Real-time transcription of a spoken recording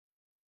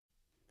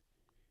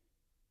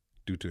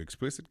Due to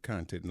explicit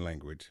content and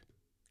language,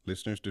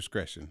 listeners'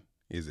 discretion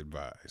is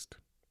advised.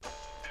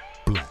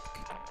 Black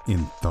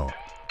in Thought.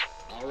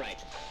 All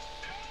right.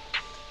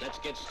 Let's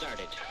get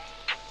started.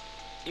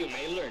 You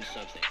may learn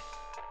something.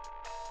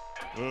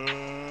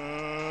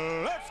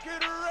 Let's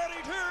get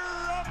ready to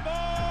rumble!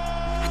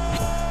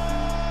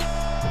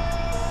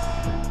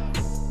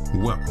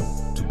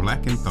 Welcome to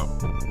Black in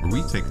Thought, where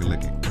we take a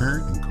look at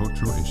current and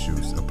cultural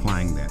issues,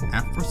 applying that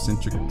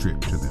Afrocentric drip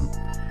to them.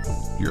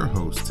 Your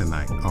hosts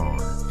tonight are...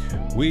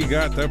 We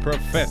got the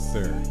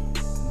Professor,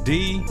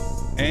 D,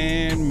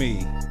 and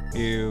me,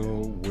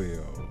 Ill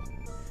Will.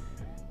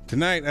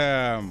 Tonight,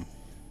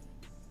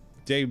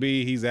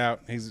 JB, he's out.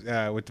 He's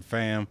with the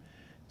fam.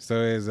 So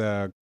is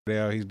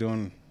Dale. He's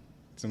doing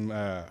some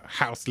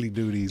housely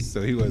duties,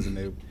 so he wasn't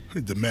able.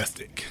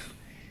 Domestic.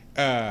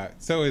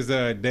 So is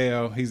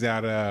Dale. He's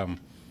out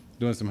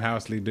doing some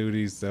housely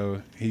duties,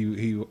 so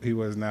he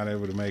was not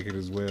able to make it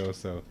as well.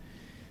 So,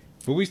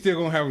 but we still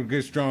gonna have a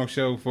good, strong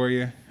show for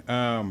you.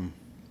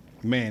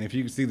 Man, if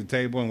you can see the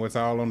table and what's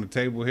all on the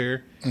table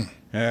here,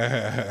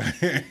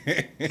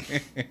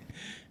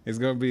 it's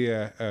gonna be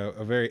a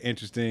very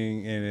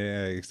interesting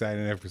and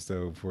exciting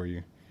episode for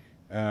you.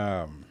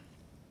 A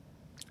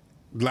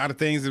lot of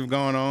things have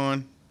gone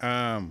on.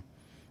 Man,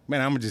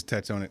 I'm gonna just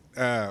touch on it.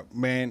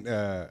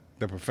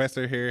 The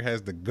Professor here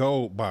has the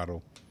gold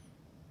bottle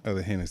of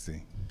the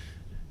Hennessy.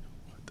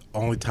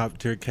 Only top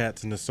tier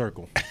cats in the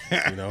circle.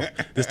 You know,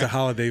 this the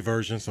holiday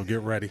version, so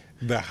get ready.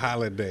 The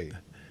holiday.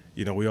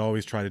 You know, we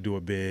always try to do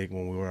it big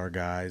when we were our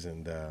guys,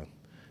 and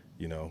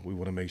you know, we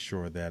want to make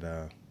sure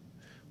that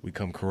we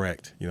come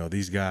correct. You know,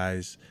 these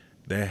guys,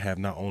 they have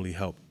not only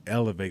helped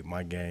elevate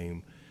my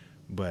game,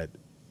 but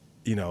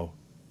you know,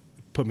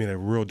 put me in a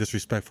real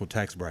disrespectful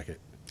tax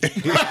bracket. It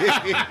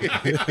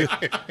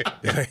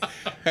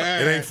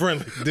ain't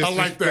friendly. I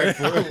like that.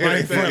 It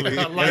ain't friendly.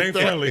 It ain't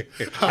friendly.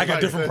 I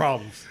got different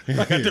problems. I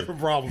got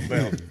different problems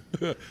now.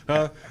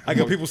 I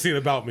got people seeing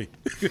about me.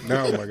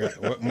 Oh my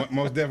God!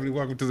 Most definitely,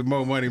 welcome to the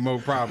More Money, More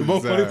Problems,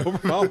 More money, more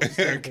problems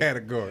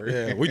category.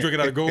 Yeah, we drinking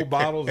out of gold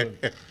bottles. And,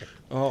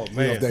 oh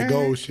man, Off that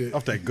gold shit.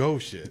 Off that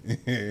gold shit.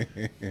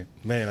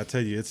 Man, I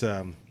tell you, it's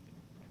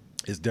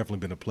definitely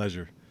been a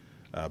pleasure.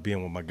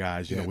 Being with my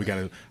guys, you know,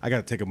 I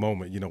gotta take a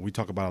moment. You know, we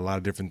talk about a lot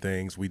of different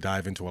things. We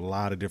dive into a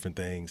lot of different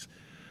things,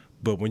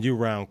 but when you're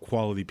around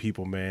quality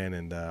people, man,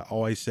 and I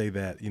always say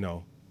that, you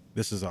know,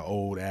 this is an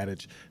old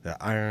adage that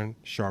iron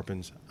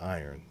sharpens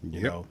iron.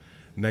 You know,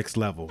 next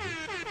level.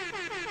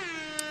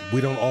 We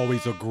don't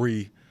always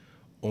agree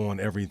on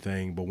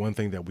everything, but one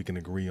thing that we can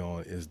agree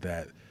on is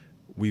that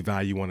we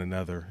value one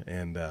another,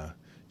 and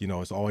you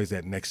know, it's always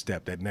that next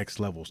step, that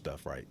next level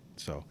stuff, right?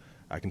 So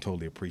I can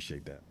totally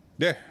appreciate that.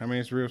 Yeah, I mean,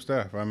 it's real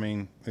stuff. I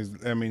mean,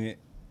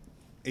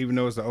 even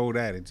though it's an old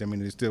adage, I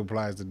mean, it still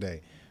applies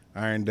today.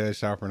 Iron does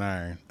sharpen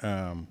iron.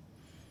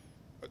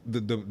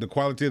 The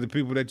quality of the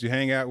people that you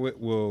hang out with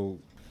will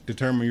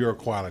determine your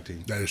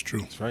quality. That is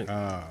true. That's right.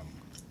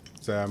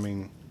 So, I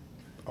mean,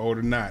 old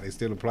or not, it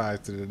still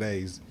applies to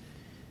today's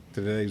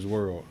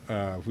world.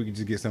 If we could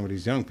just get some of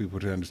these young people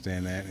to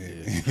understand that.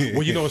 Yeah.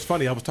 Well, you know, it's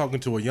funny. I was talking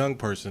to a young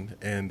person,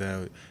 and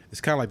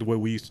it's kind of like the way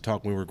we used to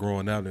talk when we were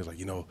growing up. And it's like,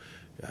 you know,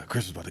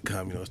 Christmas about to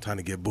come, you know, it's time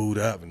to get booed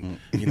up, and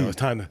you know, it's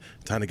time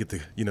to get the,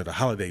 you know, the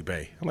holiday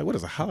bay. I'm like, what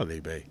is a holiday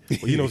bay?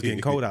 Well, you know, it's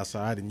getting cold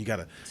outside, and you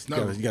gotta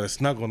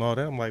snuggle and all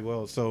that. I'm like,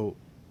 well, so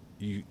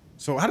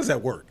how does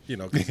that work? You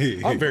know, 'cause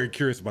I'm very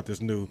curious about this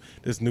new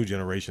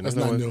generation. That's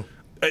not new.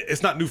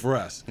 It's not new for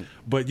us,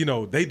 but you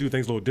know, they do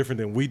things a little different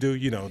than we do.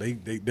 You know,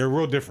 they're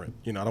real different.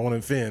 You know, I don't want to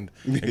offend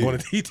and go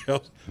into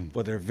details,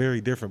 but they're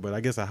very different. But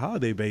I guess a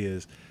holiday bay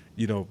is,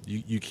 you know,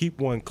 you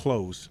keep one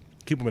close,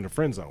 keep them in the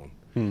friend zone.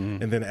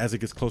 Mm-hmm. And then as it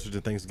gets closer to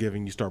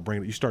Thanksgiving, you start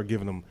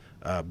giving them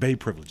bay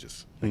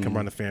privileges. They come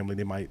around the family.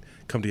 They might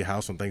come to your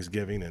house on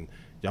Thanksgiving, and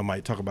y'all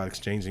might talk about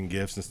exchanging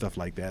gifts and stuff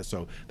like that.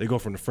 So they go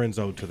from the friend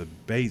zone to the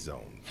bay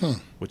zone,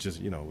 which is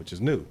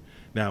new.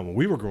 Now, when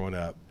we were growing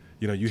up,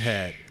 you know, you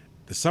had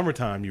the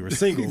summertime, you were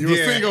single. You were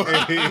single.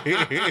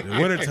 The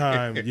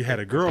wintertime, you had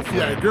a girlfriend.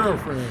 Yeah, a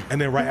girlfriend.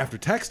 And then right after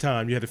tax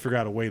time, you had to figure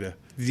out a way to,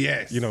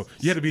 Yes. you know,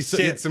 you had to be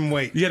shed some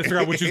weight. You had to figure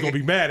out what you was gonna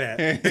be mad at.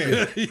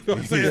 You know what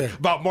I'm saying? Yeah.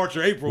 About March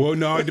or April. Well,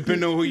 no, it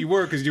depended on who you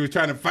were, because you were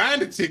trying to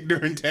find a chick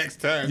during tax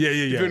time. Yeah.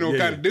 Depending on what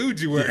kind of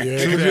dude you were.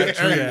 Yeah. True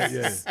that,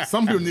 yeah.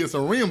 Some people need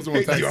some rims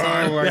on tax Oh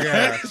time. my God.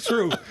 That's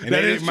true. And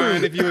they didn't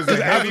mind if you was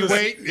a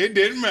heavyweight. It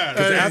didn't matter.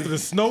 Because after the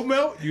snow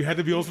melt, you had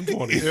to be on some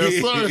 20s. Yes,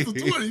 sir. It's the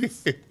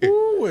 20s.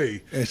 Ooh-wee.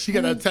 And she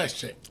got that tax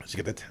check. She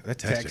got that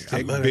Tax tax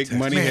check. check, big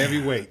money, Man,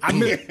 heavyweight. I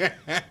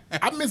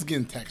miss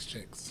getting tax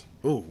checks.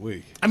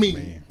 Ooh-wee. I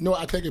mean, no,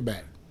 I take it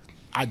back.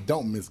 I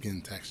don't miss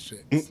getting tax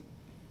checks.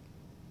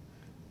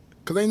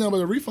 Because ain't nothing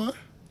but a refund.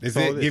 Is So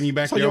it giving you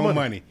back so your your own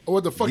money. money?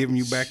 What the fuck? Giving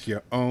you back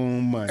your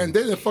own money. And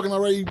they done fucking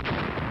already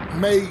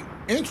made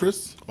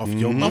interest Off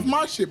your off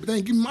my shit, but they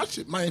ain't giving my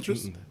shit my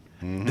interest.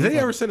 Do they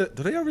ever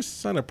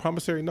sign a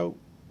promissory note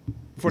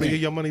before they get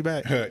your money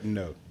back?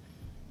 No.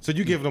 So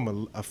you give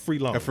them a free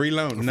loan. A free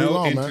loan. free No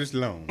loan, man. interest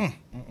loan.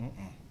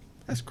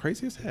 That's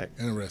crazy as heck.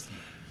 Interesting.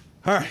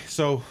 All right,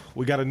 so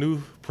we got a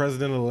new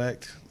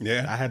president-elect.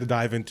 Yeah. I had to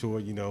dive into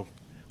it.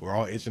 We're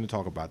all itching to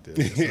talk about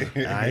this.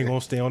 I ain't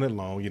gonna stay on it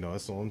long.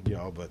 It's on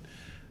y'all, but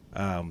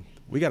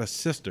we got a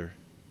sister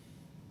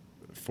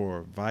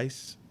for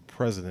vice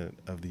president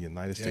of the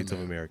United States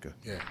of America.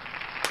 Yeah.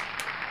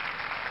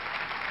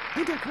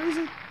 Ain't that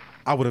crazy?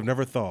 I would have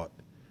never thought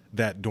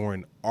that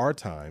during our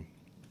time,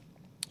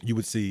 you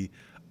would see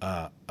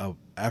a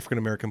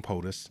African-American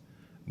POTUS,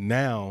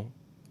 now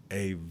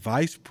a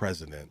vice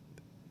president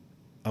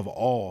of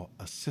all,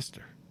 a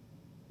sister.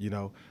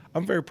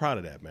 I'm very proud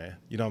of that, man.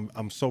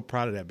 I'm so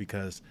proud of that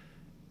because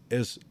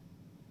as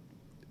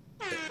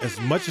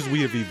much as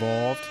we have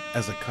evolved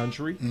as a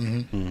country,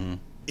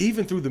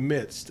 even through the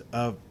midst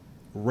of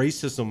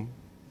racism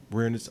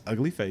rearing its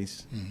ugly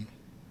face,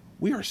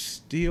 we are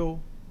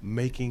still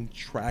making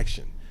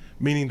traction.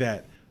 Meaning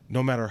that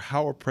no matter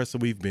how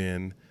oppressive we've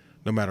been,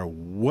 no matter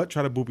what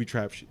try to booby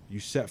trap you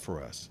set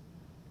for us,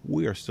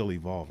 we are still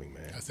evolving,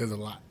 man. That says a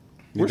lot.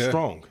 We're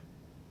strong.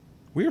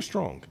 We are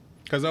strong.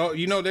 Because,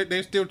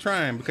 they're still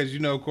trying because,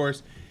 of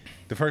course,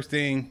 the first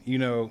thing,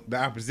 the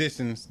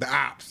oppositions, the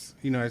ops,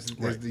 as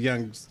the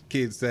young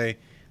kids say,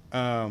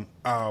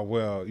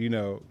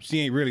 she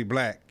ain't really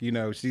black.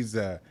 She's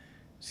now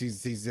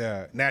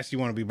she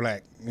want to be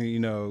black,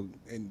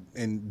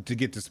 and to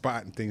get the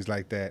spot and things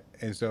like that.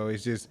 And so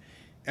it's just,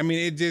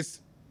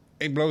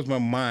 it blows my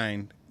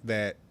mind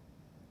that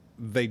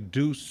they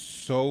do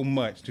so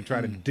much to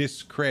try to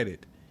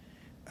discredit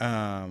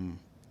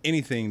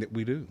anything that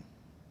we do.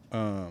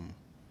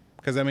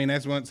 Because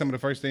that's some of the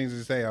first things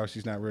to say, oh,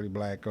 she's not really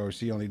black, or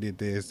she only did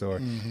this, or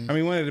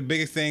one of the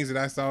biggest things that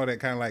I saw that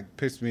kind of like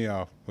pissed me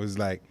off was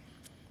like,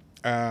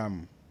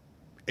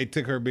 it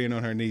took her being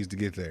on her knees to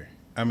get there.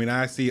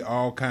 I see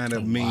all kind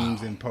of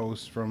memes and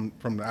posts from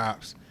the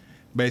ops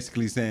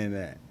basically saying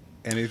that,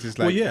 and it's just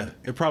like, well, yeah,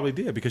 it probably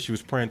did because she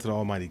was praying to the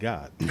Almighty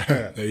God.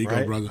 There you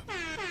go, brother.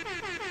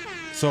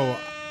 So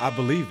I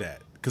believe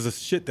that because the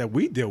shit that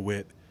we deal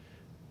with,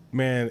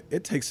 man,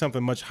 it takes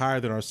something much higher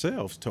than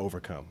ourselves to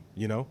overcome,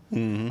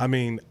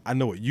 I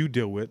know what you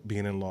deal with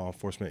being in law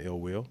enforcement ill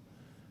will.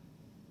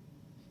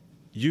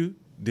 You,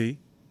 D,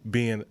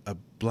 being a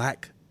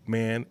black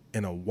man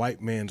in a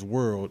white man's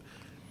world,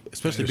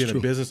 especially being a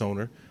business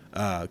owner,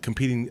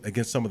 competing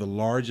against some of the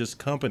largest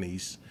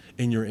companies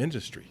in your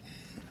industry.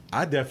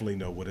 I definitely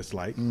know what it's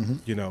like, being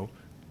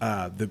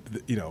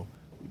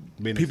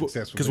people,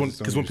 successful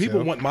because when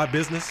people want my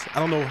business, I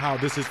don't know how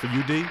this is for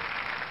you, D.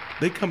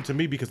 They come to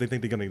me because they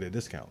think they're going to get a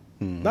discount,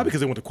 not because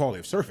they want the quality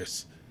of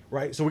service,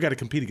 right? So we got to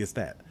compete against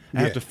that.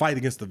 I have to fight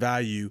against the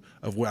value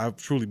of what I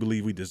truly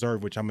believe we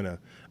deserve, which I'm in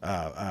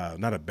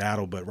not a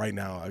battle, but right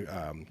now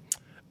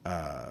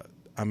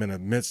I'm in the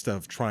midst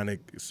of trying to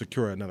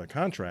secure another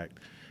contract,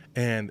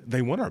 and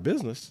they want our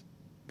business,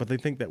 but they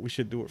think that we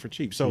should do it for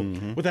cheap. So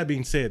with that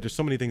being said, there's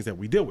so many things that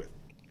we deal with.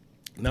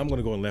 Now I'm going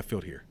to go in left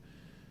field here.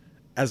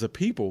 As a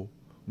people,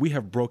 we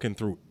have broken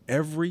through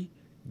every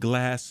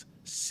glass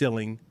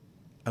ceiling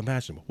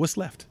imaginable. What's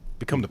left?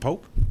 Become the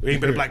Pope? We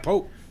ain't been a black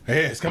Pope.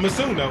 Hey, it's coming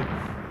soon, though.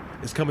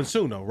 It's coming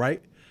soon, though,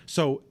 right?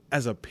 So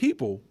as a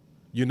people,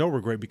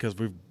 we're great because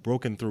we've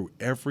broken through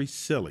every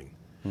ceiling.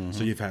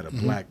 So you've had a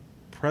black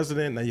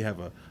president. Now you have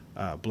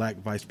a black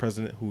vice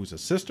president who's a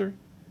sister.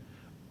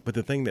 But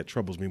the thing that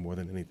troubles me more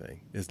than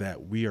anything is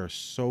that we are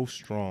so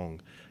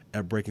strong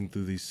at breaking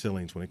through these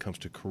ceilings when it comes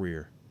to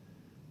career.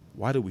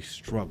 Why do we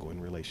struggle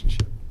in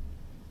relationship?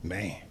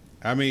 Man.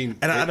 I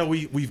know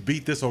we've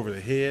beat this over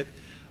the head,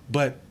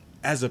 but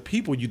as a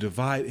people, you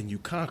divide and you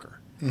conquer.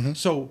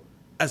 So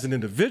as an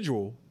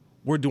individual,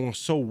 we're doing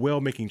so well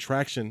making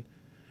traction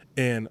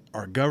in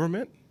our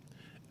government,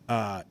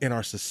 in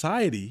our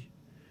society,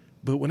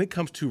 but when it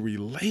comes to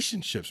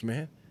relationships,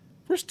 man,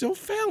 we're still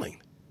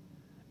failing.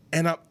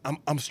 And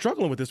I'm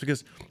struggling with this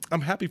because I'm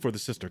happy for the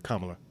sister,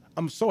 Kamala.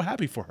 I'm so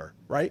happy for her,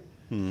 right?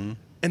 And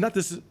not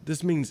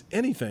this means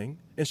anything,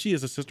 and she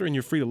is a sister, and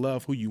you're free to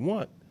love who you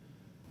want.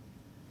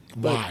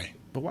 Why?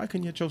 But why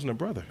couldn't you have chosen a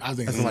brother I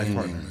think as a life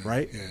partner,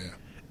 right? Yeah.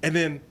 And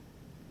then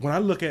when I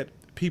look at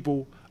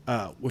people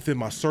within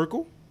my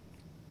circle,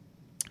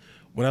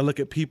 when I look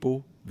at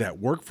people that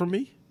work for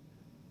me,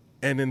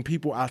 and then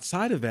people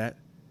outside of that,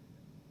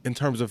 in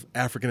terms of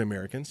African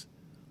Americans,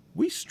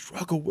 we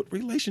struggle with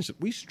relationships.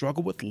 We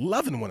struggle with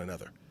loving one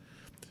another.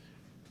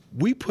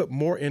 We put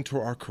more into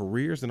our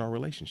careers than our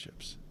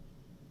relationships.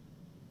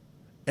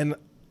 And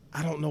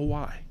I don't know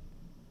why,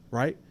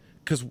 right?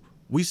 Because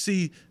we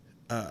see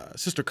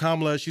Sister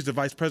Kamala, she's the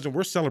vice president.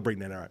 We're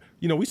celebrating that.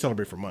 We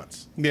celebrate for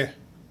months. Yeah.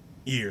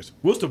 Years.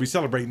 We'll still be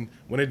celebrating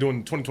when they're doing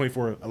the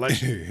 2024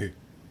 election.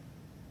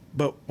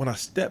 But when I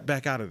step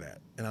back out of that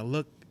and I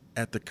look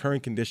at the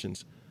current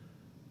conditions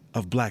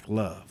of black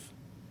love,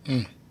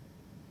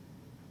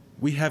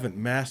 we haven't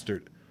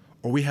mastered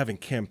or we haven't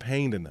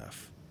campaigned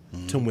enough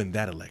to win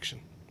that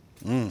election.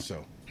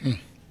 So,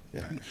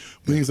 yeah.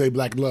 When you say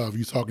black love,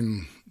 you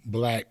talking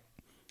black,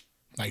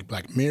 like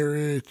black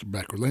marriage,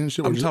 black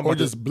relationship, or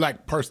just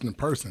black person to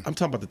person? I'm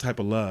talking about the type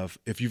of love.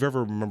 If you've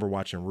ever remember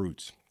watching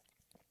Roots,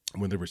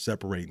 when they were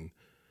separating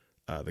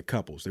the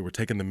couples. They were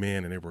taking the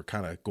men and they were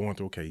kind of going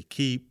through, okay,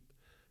 keep,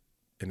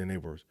 and then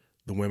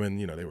the women,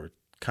 they were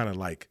kind of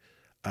like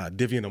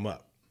divvying them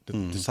up,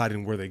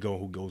 deciding where they go,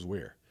 who goes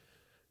where.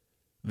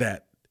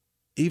 That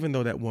even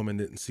though that woman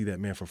didn't see that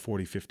man for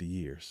 40, 50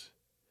 years,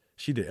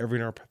 she did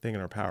everything in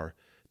her power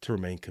to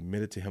remain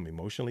committed to him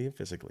emotionally and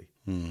physically.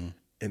 Mm-hmm.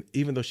 And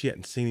even though she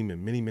hadn't seen him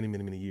in many, many,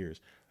 many, many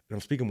years, and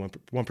I'm speaking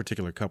one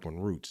particular couple in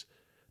Roots,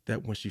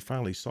 that when she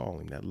finally saw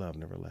him, that love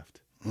never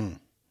left.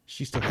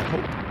 She still had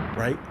hope,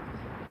 right?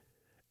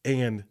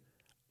 And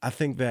I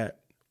think that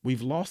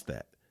we've lost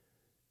that.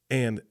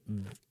 And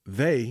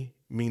they,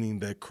 meaning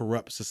the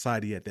corrupt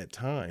society at that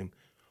time,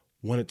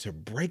 wanted to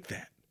break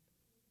that.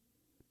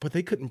 But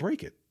they couldn't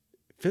break it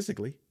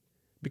physically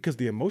because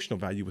the emotional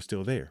value was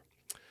still there.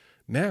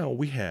 Now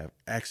we have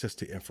access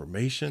to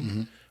information.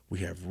 Mm-hmm. We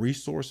have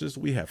resources.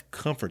 We have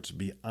comforts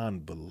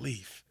beyond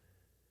belief.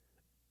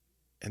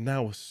 And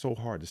now it's so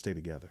hard to stay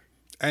together.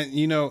 And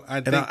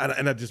I think,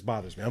 and that just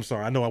bothers me. I'm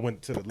sorry. I know I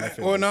went to the left.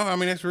 Well, no, I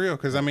mean that's real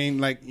because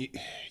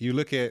you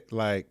look at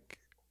like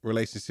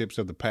relationships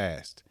of the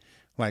past,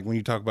 like when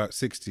you talk about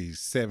 60s,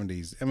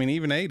 70s, I mean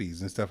even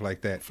 80s and stuff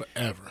like that.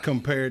 Forever.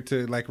 Compared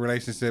to like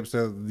relationships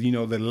of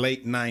the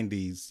late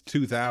 90s,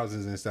 2000s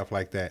and stuff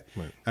like that.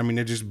 Right. I mean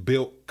they're just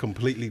built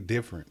completely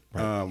different.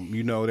 Right.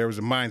 There was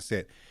a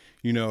mindset.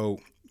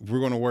 We're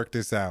going to work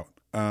this out.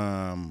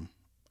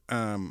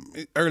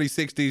 Early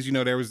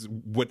 60s, there was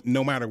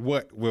no matter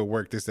what, we'll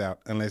work this out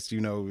unless,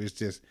 it's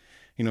just,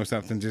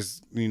 something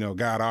just,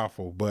 god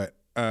awful. But,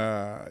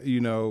 a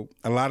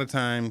lot of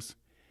times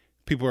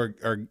people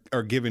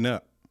are giving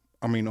up.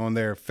 I mean, on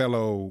their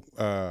fellow,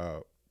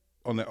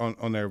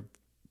 on their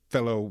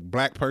fellow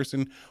black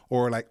person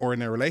or in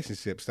their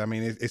relationships. I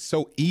mean, it's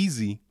so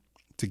easy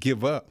to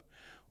give up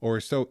or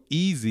it's so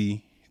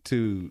easy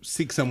to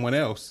seek someone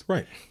else.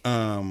 Right.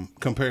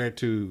 Compared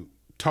to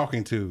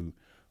talking to,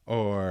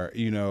 or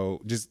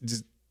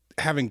just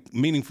having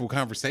meaningful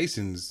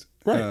conversations,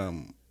 right,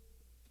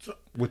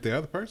 with the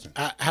other person.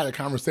 I had a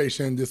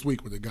conversation this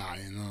week with a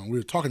guy, and we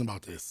were talking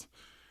about this,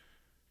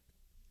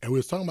 and we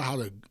were talking about how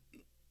the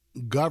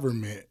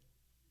government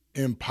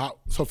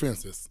so for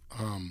instance,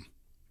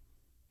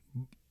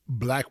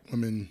 black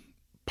women,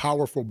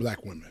 powerful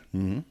black women,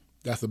 mm-hmm.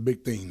 that's a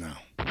big thing now,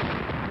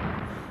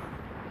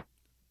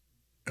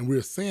 and we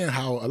were saying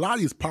how a lot of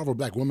these powerful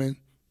black women,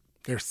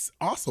 there's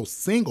also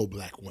single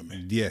black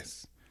women.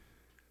 Yes.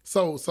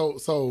 So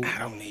I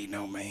don't need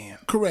no man.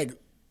 Correct.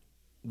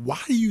 Why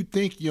do you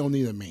think you don't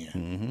need a man?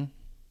 Mm-hmm.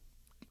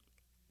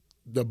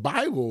 The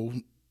Bible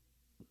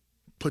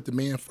put the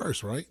man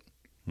first, right?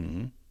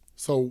 Mm-hmm.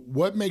 So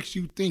what makes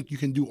you think you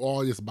can do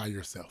all this by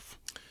yourself?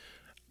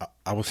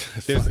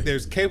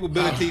 There's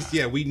capabilities.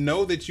 Yeah, we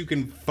know that you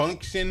can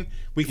function.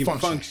 We can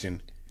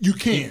function. You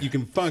can. You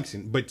can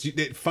function, but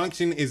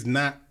function is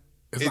not.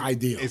 It's not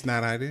ideal. It's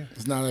not ideal.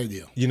 It's not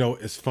ideal.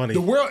 It's funny. The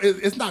world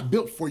it's not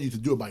built for you to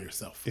do it by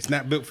yourself. It's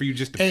not built for you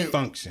just to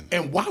function.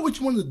 And why would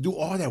you want to do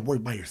all that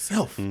work by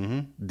yourself?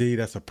 Mm-hmm. D,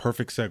 that's a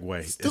perfect segue.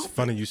 It's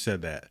funny you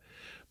said that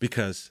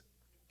because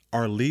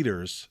our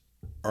leaders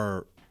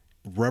are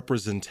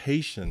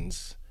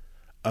representations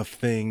of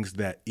things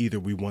that either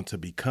we want to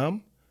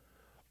become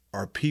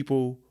or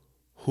people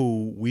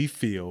who we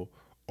feel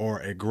are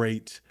a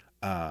great,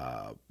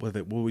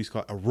 what we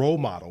call a role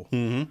model.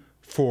 Mm-hmm.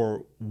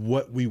 For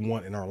what we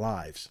want in our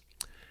lives.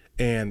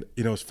 And,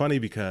 it's funny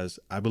because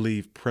I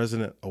believe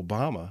President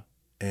Obama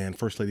and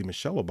First Lady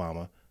Michelle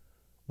Obama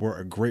were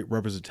a great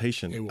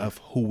representation of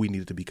who we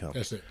needed to become.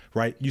 That's it.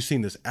 Right? You've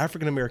seen this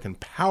African-American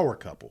power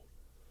couple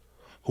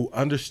who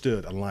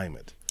understood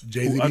alignment.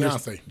 Jay-Z and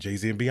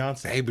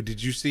Beyonce. Hey, but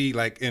did you see,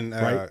 like,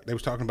 they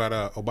was talking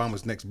about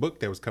Obama's next book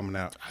that was coming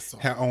out,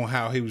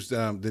 how he was,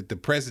 that the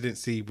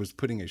presidency was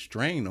putting a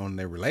strain on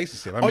their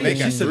relationship. I mean, they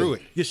got through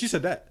it. Yeah, she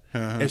said that.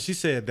 Uh-huh. And she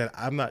said that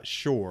I'm not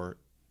sure.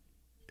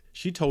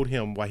 She told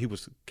him while he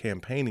was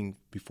campaigning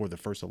before the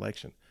first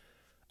election,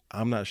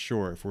 I'm not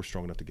sure if we're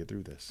strong enough to get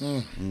through this.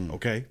 Mm-hmm.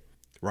 Okay?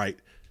 Right?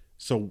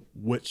 So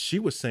what she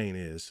was saying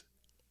is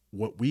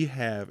what we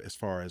have as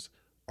far as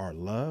our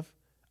love,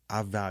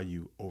 I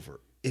value over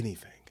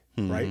anything,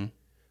 mm-hmm. right?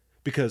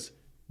 Because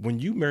when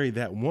you marry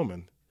that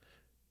woman,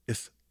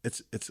 it's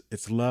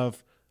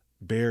love,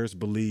 bears,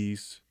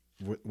 believes,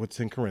 what's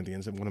in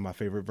Corinthians, and one of my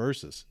favorite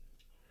verses.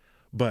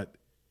 But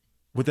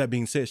with that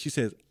being said, she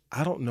says,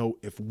 I don't know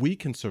if we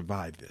can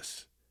survive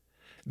this.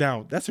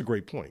 Now, that's a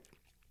great point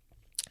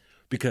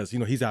because,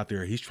 he's out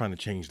there, he's trying to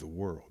change the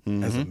world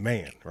mm-hmm. as a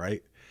man,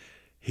 right?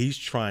 He's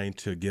trying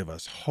to give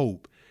us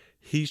hope.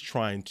 He's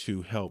trying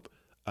to help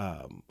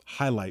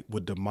highlight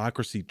what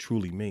democracy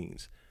truly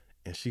means.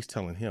 And she's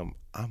telling him,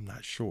 I'm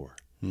not sure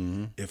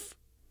mm-hmm. if,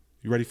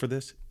 you ready for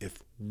this?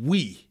 If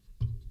we,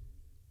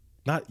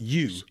 not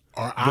you,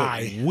 but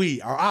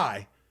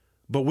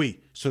we.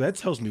 So that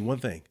tells me one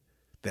thing,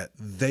 that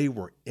they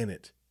were in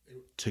it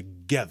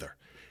together.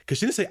 Because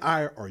she didn't say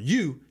I or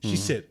you. She mm-hmm.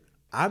 said,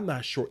 I'm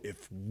not sure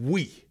if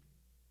we,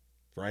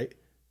 right?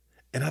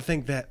 And I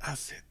think that, I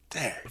said,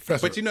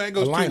 Professor, But you know, it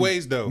goes alignment. two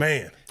ways though.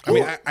 Man. I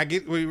mean, I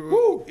get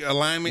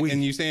alignment,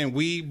 and you saying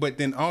we, but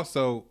then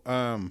also,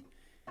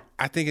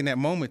 I think in that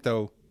moment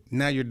though,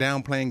 now you're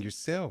downplaying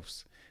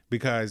yourselves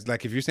because,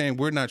 like, if you're saying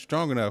we're not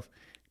strong enough,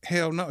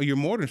 hell no, you're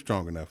more than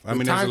strong enough. I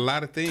mean, there's a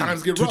lot of things.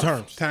 Times get Two rough.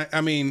 terms.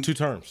 I mean, Two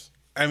terms.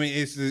 I mean,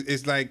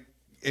 it's like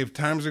if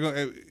times are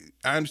going.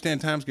 I understand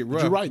times get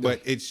rough, you're right, though.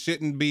 but it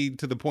shouldn't be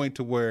to the point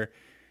to where,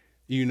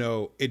 you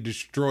know, it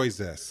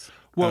destroys us.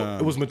 Well,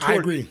 it was maturity. I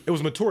agree. It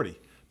was maturity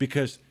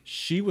because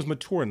she was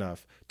mature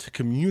enough to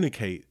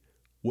communicate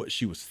what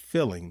she was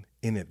feeling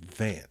in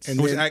advance.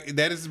 And Which then-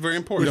 that is very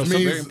important. Which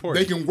Very means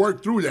important. they can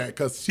work through that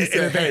because she in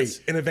said, advance.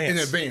 hey, In advance. in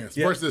advance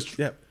Yeah. versus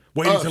Yeah.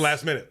 Waiting us till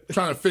last minute.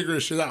 trying to figure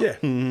this shit out. Yeah.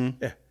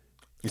 Yeah.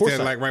 Instead Foresight.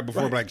 of like right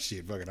before, Right. like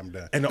shit, fuck it, I'm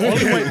done. And the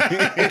only way,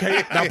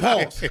 okay, now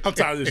pause. I'm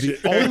tired of this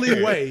shit. The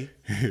only way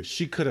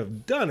she could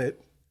have done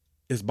it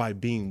is by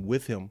being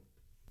with him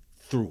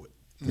through it.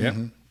 Yep,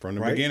 from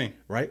the Right? beginning.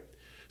 Right?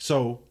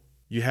 So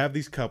you have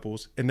these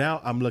couples, and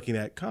now I'm looking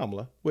at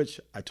Kamala,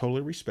 which I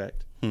totally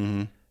respect.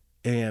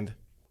 And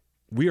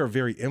we are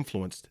very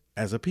influenced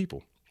as a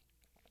people.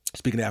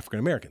 Speaking of African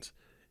Americans,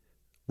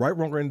 right,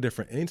 wrong, or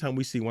indifferent, anytime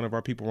we see one of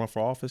our people run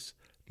for office,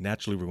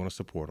 naturally we're going to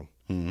support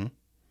them.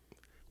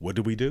 What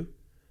do?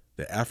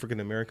 The African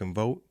American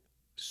vote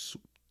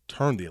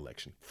turned the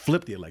election,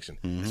 flipped the election,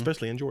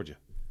 especially in Georgia.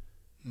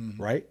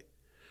 Right?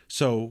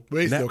 So But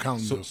they now- still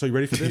counting, though. So you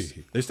ready for this?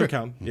 They still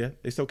counting. Yeah,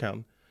 they still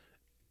counting.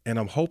 And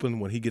I'm hoping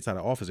when he gets out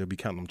of office, they'll be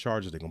counting them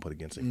charges they're gonna put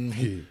against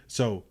him.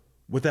 So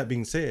with that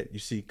being said, you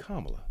see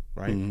Kamala,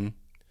 right?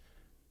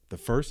 The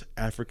first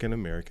African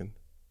American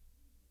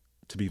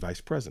to be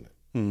vice president.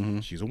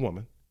 She's a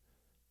woman,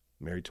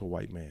 married to a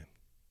white man,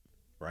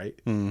 right?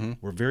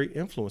 We're very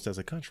influenced as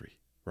a country,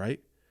 right?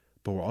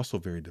 But we're also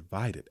very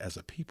divided as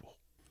a people.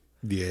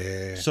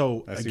 Yeah.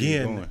 So I see where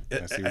you're again, going.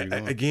 I see where you're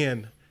going.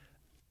 again,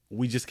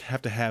 we just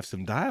have to have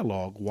some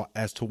dialogue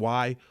as to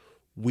why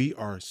we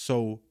are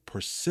so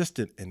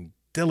persistent and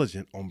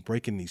diligent on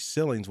breaking these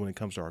ceilings when it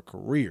comes to our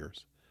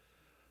careers,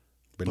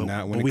 but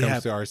not when but it we comes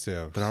have- to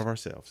ourselves. but of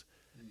ourselves,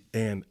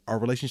 and our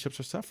relationships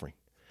are suffering.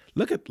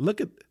 Look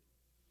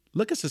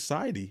at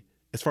society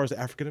as far as the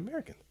African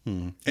American.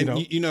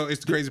 And you know,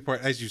 it's the crazy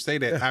part. As you say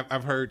that,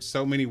 I've heard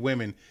so many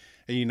women,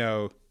 you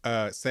know,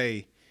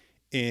 say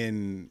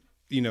in,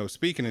 you know,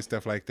 speaking and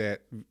stuff like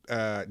that,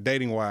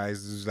 dating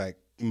wise, is like,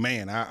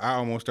 man, I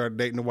almost started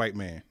dating a white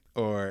man,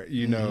 or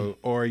you know,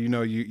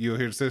 you'll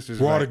hear the sisters.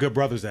 Where are like, the good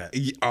brothers at?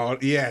 Oh,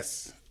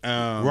 yes. Where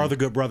are the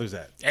good brothers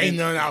at? Ain't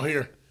none out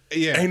here.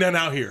 Yeah. Ain't none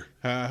out here.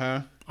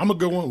 I'm a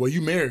good one. Well,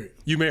 you married.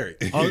 You married?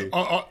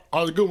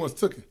 All the good ones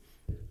took it.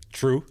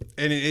 True.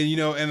 And you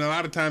know, and a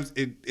lot of times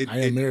I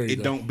ain't married, it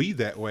though. don't be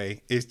that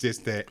way. It's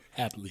just that,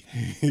 Happily.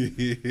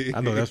 I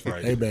know that's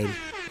right. Hey, baby.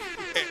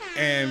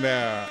 and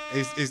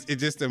it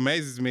just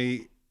amazes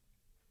me.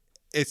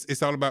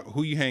 It's all about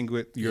who you hang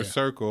with, your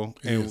circle,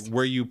 and is.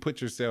 where you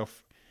put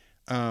yourself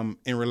in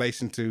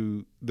relation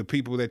to the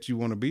people that you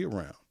want to be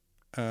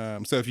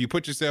around. So if you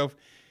put yourself,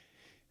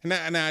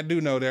 and I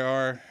do know there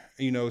are,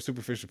 you know,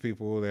 superficial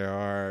people, there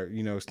are,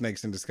 you know,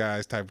 snakes in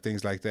disguise type of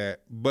things like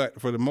that. But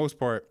for the most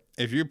part,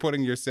 if you're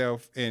putting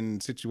yourself in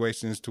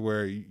situations to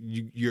where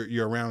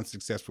you're around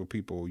successful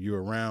people,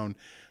 you're around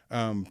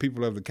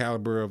people of the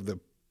caliber of the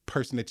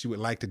person that you would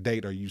like to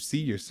date or you see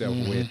yourself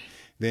with,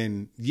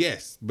 then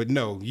yes. But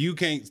no, you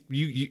can't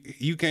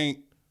can't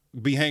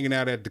be hanging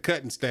out at the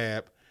cut and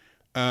stab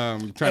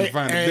trying to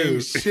find a Ain't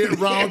dude. shit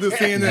wrong to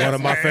seeing that. One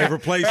of my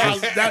favorite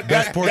places.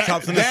 Best pork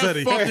chops in the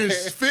city. That fucking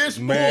fish,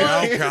 boy. Man,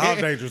 I don't care how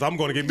dangerous. I'm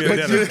going to get me a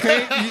dinner.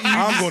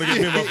 I'm going to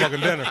get me a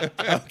motherfucking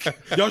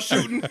dinner. Y'all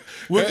shooting?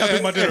 We'll come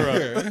pick my dinner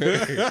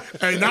up.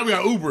 Hey, now we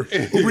got Uber.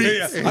 Uber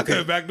Eats. I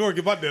come back door and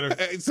get my dinner.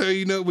 So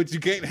you know, but you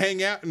can't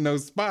hang out in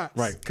those spots,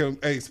 Right.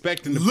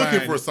 Expecting to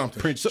Looking find for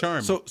something. Prince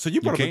Charming. So you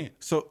brought can't.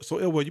 up so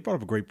Ilwa, you brought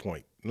up a great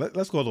point.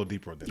 Let's go a little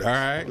deeper on this. All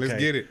right, let's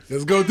get it.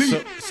 Let's go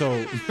deep.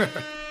 So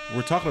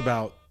we're talking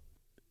about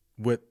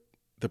what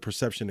the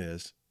perception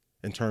is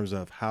in terms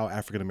of how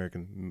African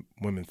American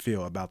women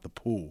feel about the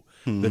pool,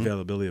 the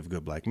availability of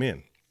good black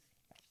men,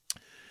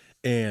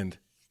 and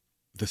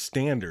the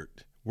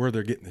standard, where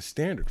they're getting the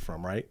standard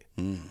from, right?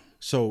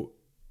 So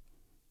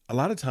a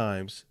lot of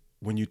times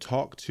when you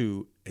talk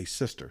to a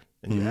sister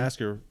and you ask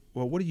her,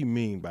 well, what do you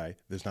mean by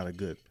there's not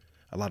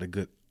a lot of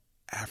good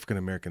African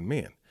American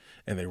men?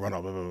 And they run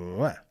off, blah, blah, blah,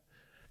 blah.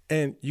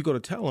 And you go to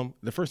tell them,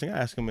 the first thing I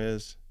ask them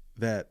is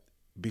that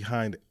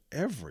behind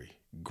every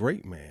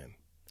great man,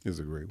 Is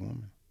a great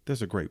woman.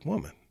 there's a great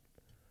woman,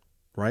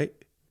 right?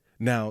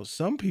 Now,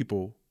 some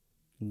people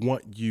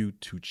want you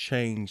to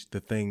change the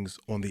things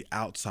on the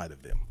outside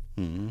of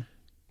them.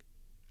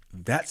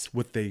 That's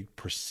what they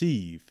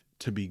perceive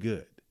to be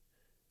good,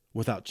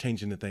 without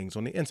changing the things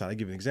on the inside. I'll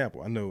give you an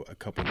example. I know a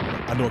couple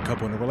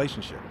in a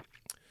relationship,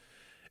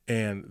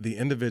 and the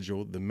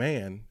individual, the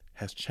man,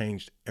 has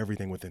changed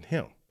everything within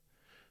him.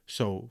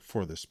 So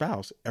for the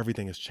spouse,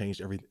 everything has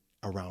changed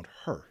around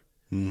her.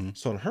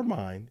 So in her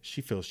mind,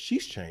 she feels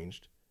she's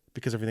changed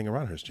because everything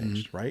around her has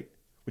changed, right?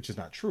 Which is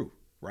not true,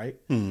 right?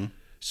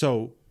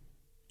 So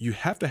you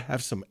have to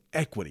have some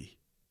equity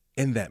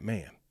in that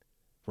man,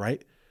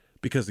 right?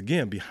 Because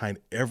again, behind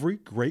every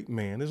great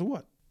man is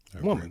what?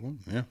 A woman,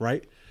 yeah.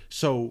 right?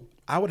 So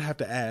I would have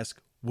to ask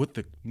what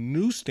the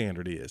new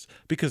standard is,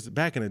 because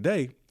back in the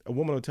day, a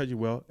woman will tell you,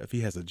 well, if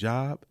he has a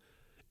job,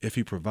 if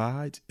he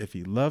provides, if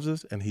he loves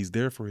us, and he's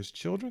there for his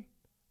children,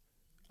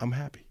 I'm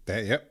happy.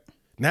 Yep.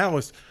 Now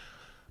it's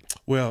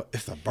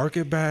a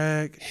Birkin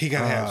bag. He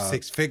gotta have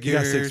 6 figures. He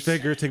got 6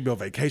 figures. Take me on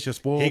vacation.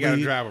 Spoil He gotta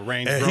me. drive a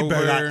Range And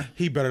Rover.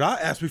 He better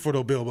not ask me for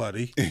no bill,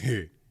 buddy.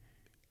 And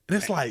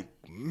it's like,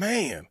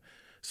 man.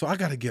 So I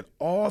got to get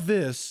all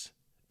this,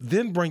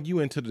 then bring you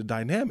into the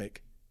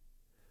dynamic,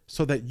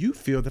 so that you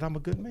feel that I'm a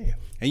good man.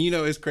 And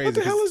it's crazy. What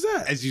the hell is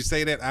that? As you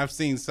say that, I've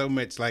seen so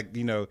much, like,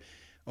 on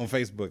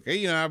Facebook.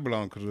 I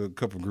belong to a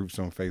couple groups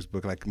on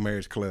Facebook, like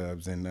marriage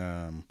clubs, and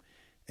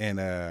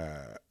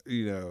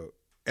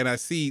I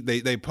see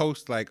they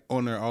post like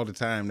on there all the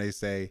time. They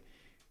say,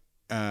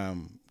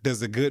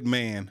 does a good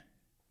man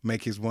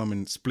make his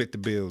woman split the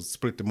bills,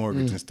 split the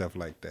mortgage and stuff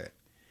like that?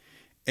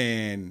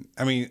 And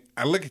I mean,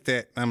 I look at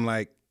that and I'm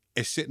like,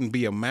 it shouldn't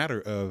be a matter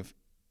of,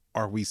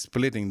 are we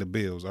splitting the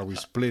bills? Are we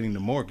splitting the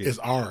mortgage? It's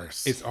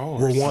ours. It's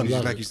ours. We're one.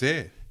 Just like you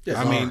said. Yeah,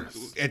 I mean,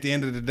 ours. at the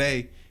end of the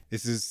day,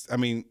 it's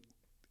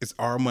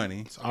our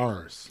money. It's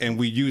ours. And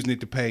we're using it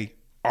to pay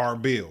our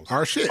bills.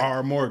 Our shit.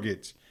 Our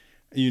mortgage.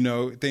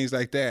 Things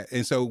like that.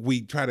 And so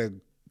we try to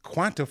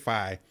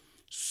quantify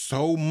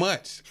so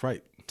much. That's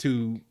right.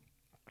 To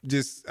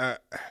just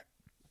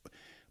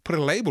put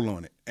a label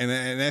on it. And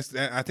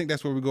I think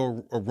that's where we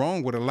go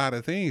wrong with a lot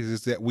of things,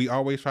 is that we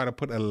always try to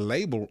put a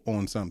label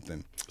on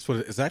something.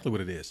 That's exactly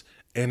what it is.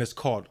 And it's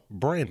called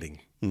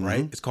branding,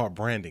 right? It's called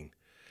branding.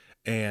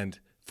 And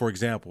for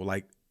example,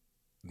 like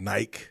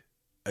Nike,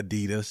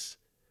 Adidas,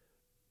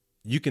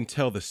 you can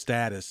tell the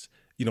status.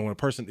 When a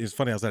person, it's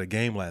funny, I was at a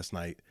game last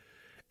night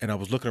and I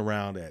was looking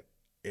around at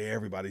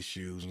everybody's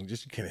shoes, and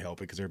just, you can't help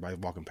it because everybody's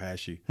walking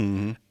past you.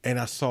 And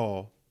I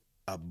saw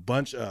a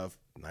bunch of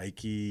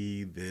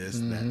Nike, this,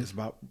 that. It's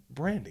about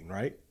branding,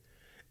 right?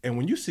 And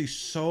when you see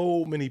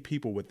so many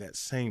people with that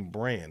same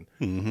brand,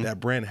 that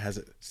brand has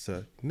a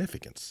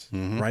significance,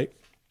 right?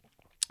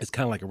 It's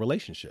kind of like a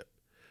relationship.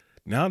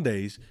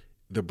 Nowadays,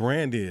 the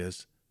brand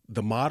is,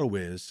 the motto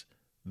is,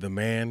 the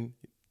man,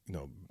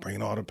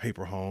 bringing all the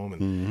paper home,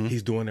 and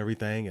he's doing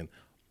everything, and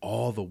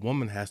all the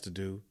woman has to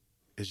do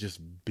is just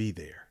be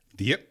there.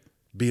 Yep.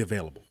 Be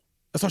available.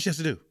 That's all she has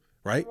to do,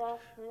 right?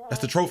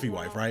 That's the trophy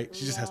wife, right?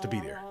 She just has to be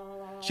there.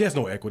 She has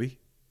no equity.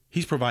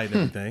 He's providing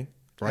everything,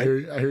 right?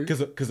 I hear you.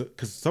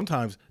 Because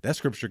sometimes that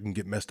scripture can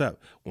get messed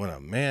up. When a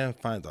man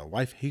finds a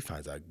wife, he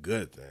finds a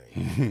good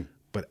thing.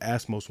 But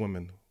ask most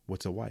women,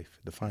 what's a wife?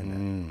 Define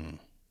that.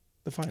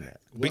 Define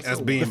that.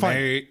 Us being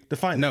married.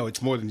 Define. No,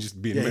 it's more than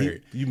just being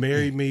married. You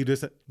married me,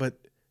 this, but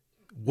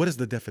what is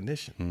the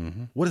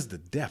definition? What is the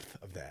depth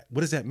of that?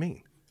 What does that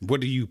mean? What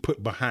do you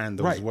put behind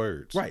those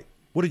words? Right.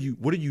 What are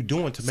you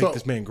doing to make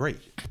this man great?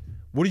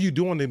 What are you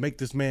doing to make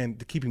this man,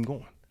 to keep him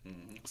going?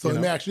 So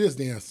let me ask you this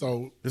then.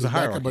 So There's a back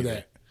up hierarchy with there.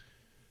 that.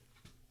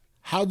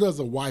 How does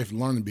a wife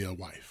learn to be a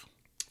wife?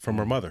 From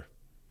her mother.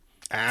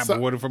 But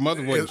what if her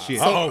mother wasn't shit? He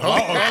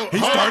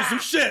started some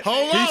shit.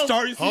 He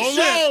started some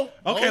shit.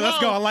 Okay, let's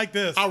go. I like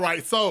this. All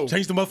right, so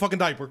Change the motherfucking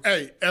diaper.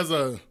 hey,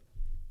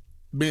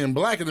 being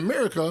black in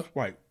America,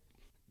 Right.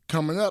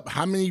 coming up,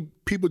 how many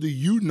people do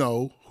you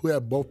know who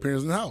have both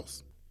parents in the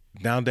house?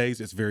 Nowadays,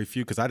 it's very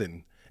few, because I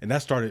didn't. And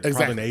that started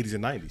probably in the 80s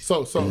and 90s.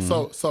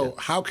 So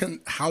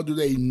how do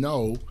they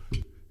know?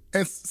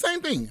 And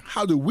same thing,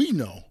 how do we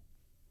know?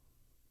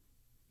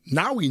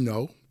 Now we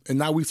know, and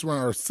now we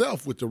surround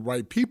ourselves with the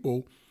right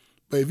people.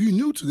 But if you're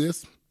new to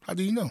this, how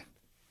do you know?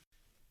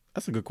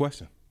 That's a good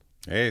question.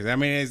 Hey, I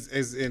mean,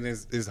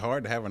 it's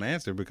hard to have an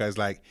answer, because,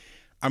 like,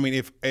 I mean,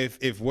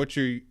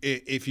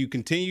 if you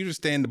continue to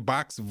stay in the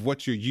box of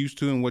what you're used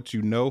to and what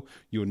you know,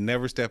 you'll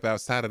never step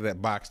outside of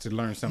that box to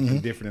learn something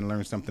different and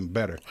learn something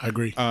better. I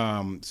agree.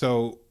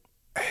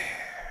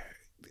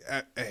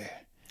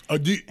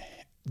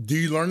 Do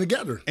you learn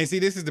together? And see,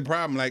 this is the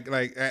problem. Like,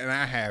 and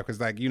I have, because,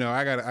 like,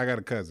 I got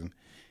a cousin,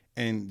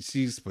 and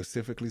she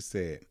specifically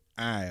said,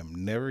 I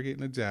am never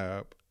getting a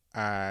job.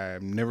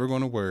 I'm never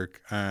going to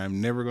work. I'm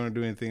never going to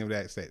do anything of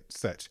that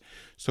such.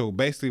 So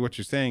basically what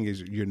you're saying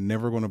is you're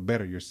never going to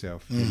better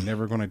yourself. You're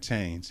never going to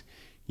change.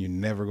 You're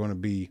never going to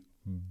be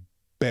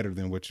better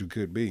than what you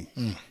could be.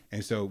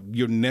 And so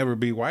you'll never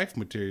be wife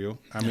material.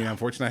 I mean,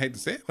 unfortunately, I hate to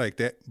say it like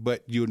that,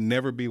 but you'll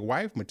never be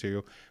wife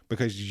material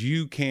because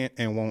you can't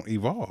and won't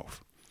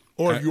evolve.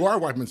 Or if you are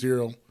wife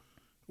material,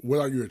 what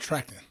are you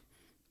attracting?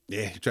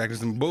 Yeah, you're attracting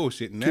some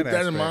bullshit in that Keep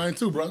that in aspect. mind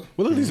too, brother.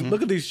 Well,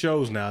 look at these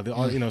shows now.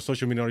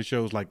 Social media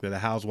shows like the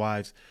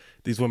Housewives.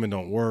 These women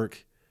don't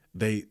work.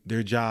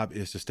 Their job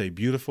is to stay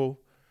beautiful,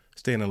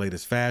 stay in the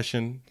latest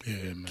fashion,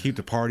 keep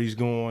the parties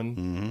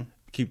going,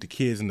 keep the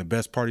kids in the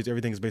best parties.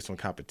 Everything is based on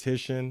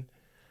competition.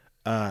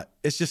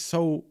 It's just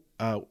so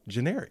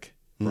generic,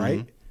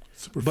 right?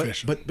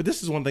 Superficial. But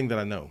this is one thing that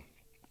I know.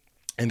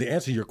 And to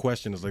answer your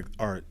question is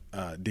to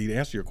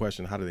answer your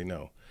question, how do they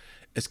know?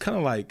 it's kind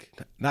of like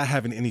not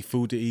having any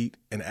food to eat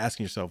and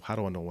asking yourself, how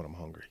do I know when I'm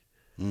hungry?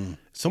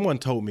 Someone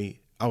told me,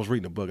 I was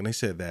reading a book, and they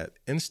said that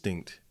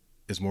instinct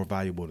is more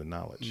valuable than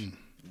knowledge.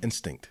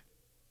 Instinct,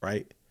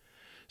 right?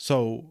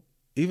 So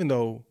even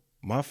though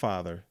my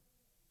father,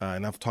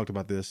 and I've talked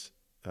about this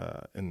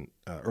in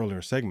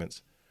earlier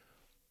segments,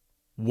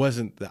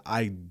 wasn't the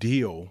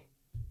ideal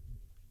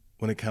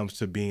when it comes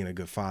to being a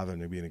good father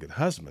and being a good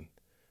husband,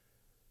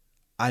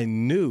 I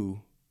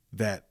knew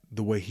that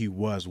the way he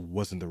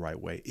wasn't the right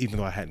way, even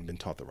though I hadn't been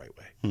taught the right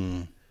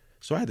way.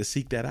 So I had to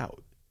seek that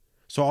out.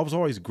 So I was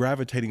always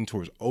gravitating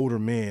towards older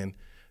men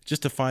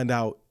just to find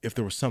out if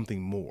there was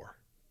something more,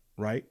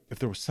 right? If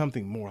there was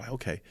something more, like,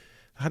 okay,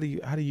 how do you,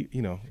 tell me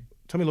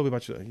a little bit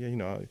about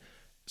your,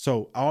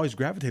 So I always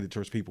gravitated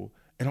towards people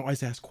and I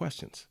always ask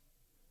questions.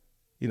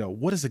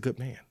 What is a good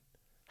man?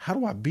 How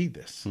do I be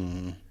this?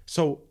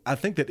 So I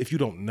think that if you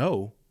don't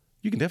know,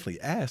 you can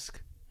definitely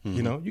ask.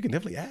 You can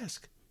definitely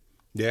ask.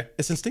 Yeah.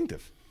 It's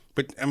instinctive.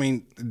 But, I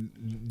mean,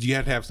 you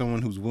have to have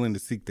someone who's willing to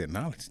seek that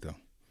knowledge, though.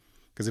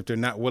 Because if they're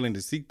not willing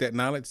to seek that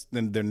knowledge,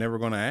 then they're never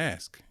going to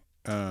ask.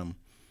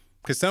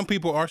 Because some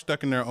people are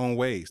stuck in their own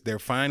ways. They're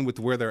fine with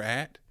where they're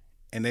at,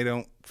 and they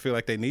don't feel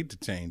like they need to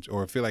change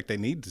or feel like they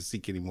need to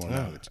seek any more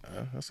knowledge.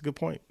 That's a good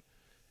point.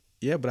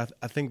 Yeah, but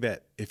I think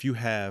that if you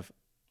have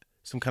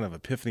some kind of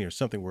epiphany or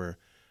something where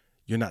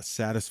you're not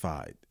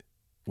satisfied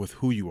with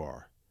who you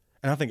are,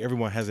 and I think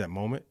everyone has that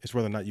moment. It's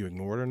whether or not you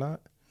ignore it or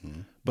not.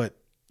 But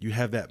you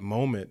have that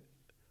moment.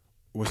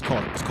 It's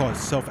called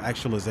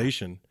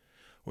self-actualization,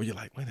 where you're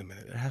like, wait a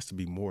minute, there has to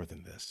be more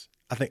than this.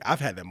 I think I've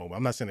had that moment.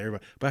 I'm not saying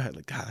everybody, but I had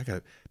like, God,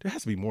 there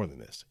has to be more than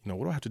this.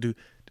 What do I have to do?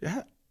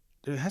 There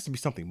has to be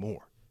something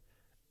more.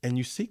 And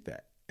you seek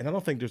that. And I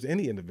don't think there's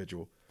any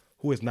individual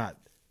who has not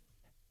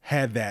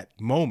had that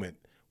moment,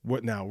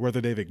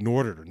 whether they've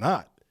ignored it or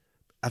not.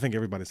 I think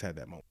everybody's had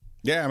that moment.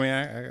 Yeah, I mean,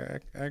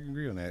 I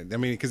agree on that. I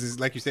mean, because it's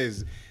like you said,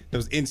 it's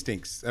those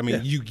instincts. I mean,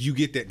 you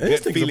get that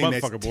gut feeling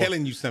that's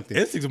telling you something.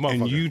 Instincts a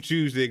motherfucker. And you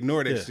choose to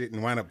ignore that shit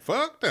and wind up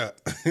fucked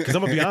up. Because I'm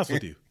going to be honest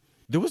with you.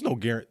 There was no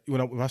guarantee.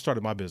 When I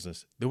started my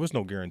business, there was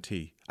no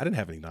guarantee. I didn't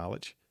have any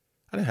knowledge.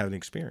 I didn't have any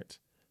experience.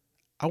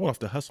 I went off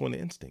the hustle and the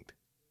instinct.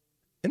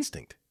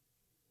 Instinct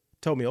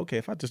told me, okay,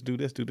 if I just do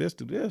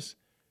this,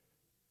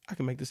 I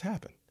can make this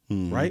happen,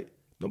 right?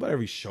 Nobody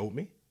ever showed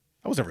me.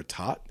 I was never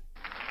taught.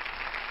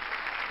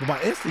 But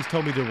my instincts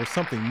told me there was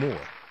something more,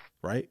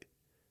 right?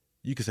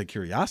 You could say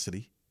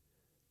curiosity,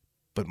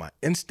 but my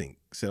instinct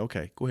said,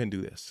 okay, go ahead and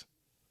do this,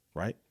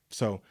 right?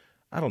 So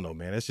I don't know,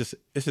 man.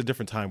 It's a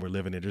different time we're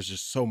living in. There's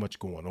just so much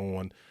going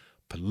on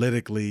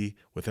politically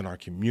within our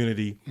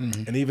community.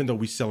 And even though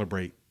we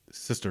celebrate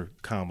Sister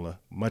Kamala,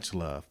 much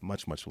love,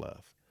 much, much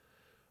love,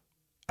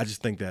 I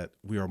just think that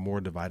we are more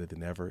divided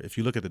than ever. If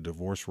you look at the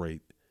divorce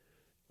rate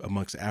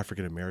amongst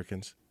African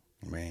Americans,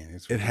 man,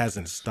 it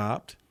hasn't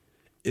stopped.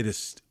 It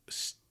is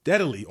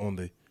steadily on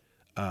the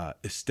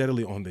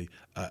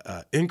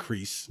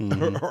increase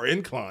or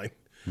incline.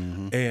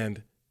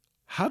 And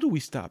how do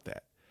we stop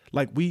that?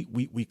 Like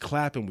we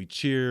clap and we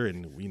cheer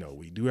and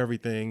we do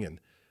everything, and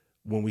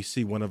when we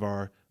see one of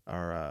our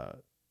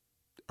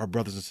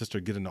brothers and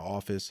sisters get into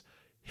office,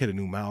 hit a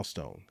new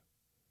milestone.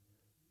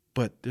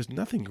 But there's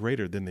nothing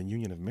greater than the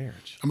union of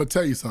marriage. I'm gonna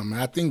tell you something.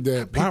 I think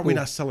that why are we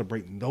not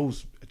celebrating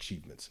those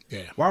achievements?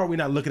 Yeah. Why are we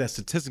not looking at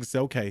statistics and say,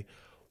 okay,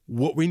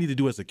 what we need to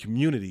do as a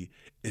community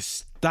is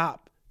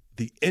stop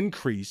the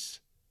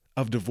increase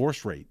of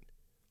divorce rate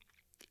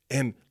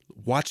and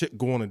watch it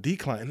go on a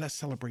decline, and let's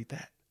celebrate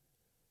that.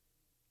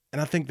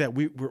 And I think that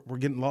we're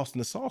getting lost in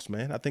the sauce,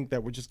 man. I think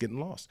that we're just getting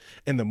lost.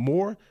 And the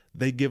more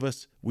they give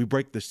us, we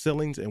break the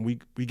ceilings and we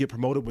get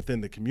promoted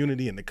within the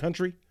community and the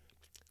country,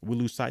 we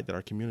lose sight that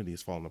our community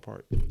is falling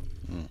apart.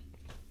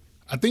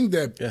 I think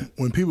that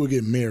when people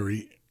get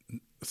married,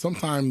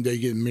 sometimes they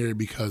get married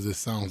because it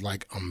sounds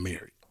like I'm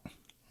married.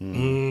 The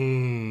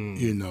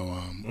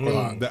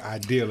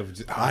ideal of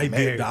the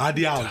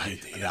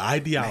ideology.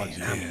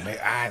 Man,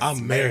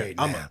 I'm married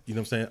now. You know what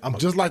I'm saying? I'm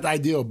just like the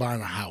idea of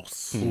buying a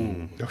house.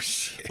 Oh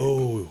shit!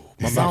 Oh,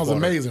 it sounds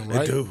amazing,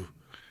 right? It do.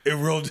 It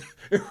really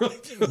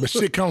but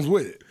shit comes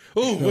with it.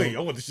 Oh wait, I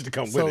want this shit to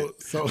come with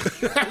it. So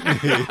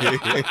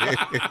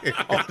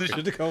I want this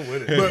shit to come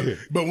with it.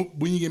 But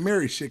when you get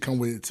married, shit come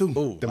with it too.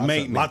 Ooh, The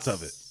maintenance, lots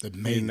of it. The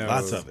maintenance,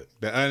 Lots of it.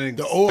 The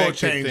unexpected oil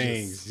changes.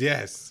 things.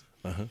 Yes.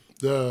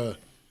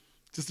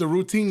 Just the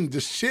routine,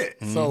 just shit.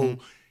 So,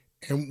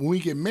 and when we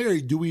get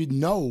married, do we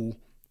know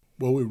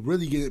what we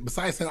really get?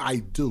 Besides saying I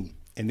do.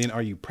 And then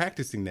are you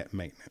practicing that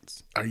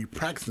maintenance? Are you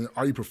practicing?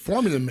 Are you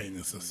performing the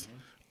maintenances?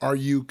 Are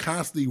you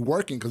constantly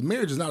working? Because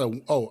marriage is not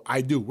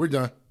I do, we're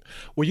done.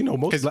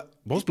 Well,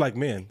 most black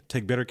men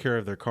take better care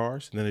of their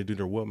cars than they do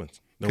their women.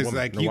 Because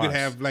like you could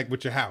have like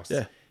with your house.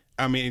 Yeah.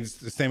 I mean, it's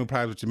the same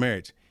applies with your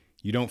marriage.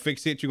 You don't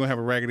fix it, you're gonna have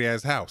a raggedy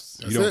ass house.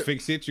 That's you don't it.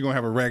 fix it, you're gonna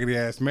have a raggedy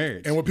ass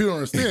marriage. And what people don't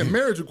understand,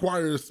 marriage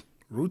requires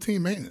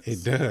routine maintenance.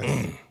 It does.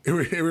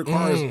 It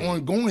requires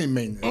ongoing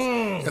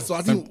maintenance. And so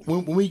I think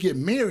when we get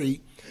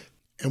married,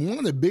 and one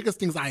of the biggest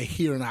things I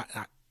hear, and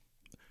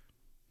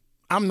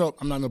I'm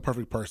not no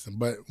perfect person,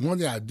 but one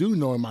thing I do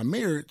know in my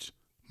marriage,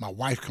 my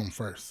wife come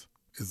first.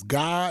 It's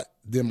God,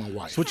 then my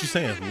wife. So what you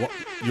saying?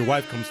 Your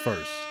wife comes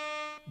first.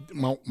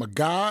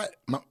 I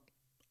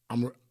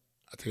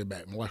take it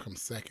back. My wife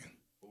comes second.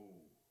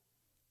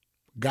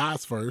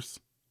 God's first,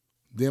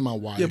 then my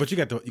wife. Yeah, but you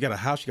got a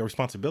house, you got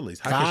responsibilities.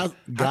 How can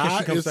God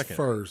she come is second?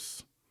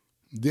 first,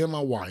 then my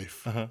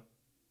wife.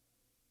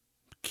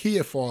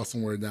 Kid falls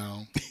somewhere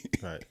down.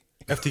 Right.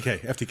 FTK.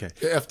 FTK,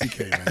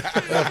 man.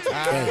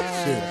 FTK,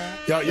 shit.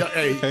 Y'all,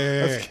 hey,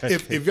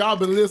 if y'all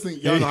been listening,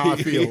 y'all know how I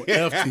feel.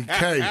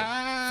 FTK.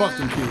 Fuck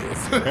them kids.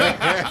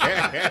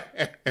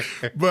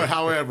 But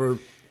however,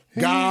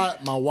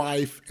 God, my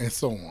wife, and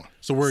so on.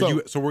 So where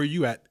are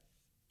you at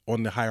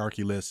on the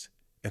hierarchy list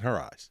in her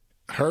eyes?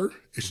 Her,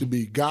 it should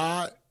be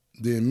God,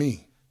 then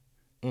me.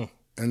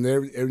 And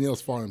everything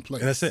else fall in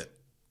place. And that's it.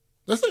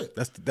 That's it.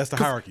 That's the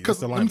hierarchy. That's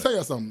the let me alignment. tell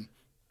you something.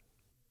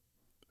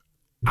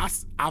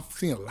 I've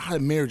seen a lot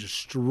of marriages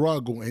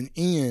struggle and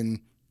end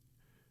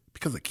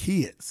because of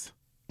kids.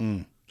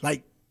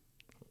 Like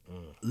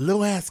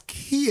little ass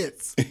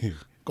kids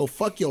go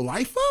fuck your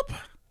life up.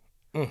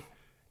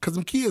 Because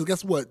them kids,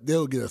 guess what?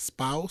 They'll get a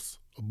spouse,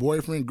 a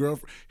boyfriend,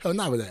 girlfriend. Hell,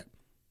 not with that.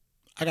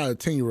 I got a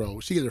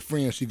 10-year-old. She get a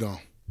friend. She gone.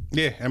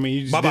 Yeah, I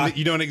mean,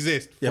 you don't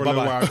exist for Yeah, a little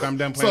bye-bye. while. I'm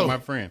done playing with my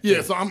friend.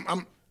 Yeah, so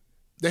I'm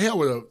the hell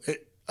with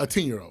a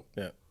 10-year-old.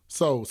 Yeah.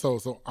 So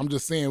I'm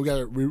just saying we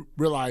gotta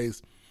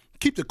realize,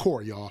 keep the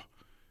core, y'all.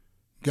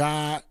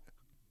 God,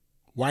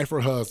 wife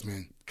or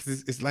husband.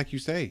 Because it's like you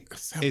say,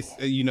 simple. it's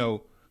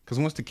because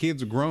once the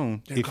kids are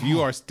grown, if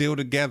you are still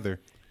together,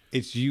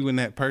 it's you and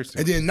that person.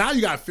 And then now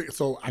you gotta figure.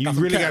 So I you got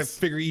some really got to tests.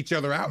 figure each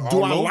other out Do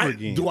all I over like?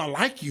 again. Do I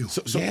like you?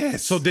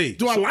 Yes. So D.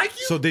 Do I like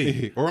you? So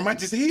D. Or am I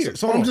just here?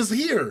 So I'm hold on. just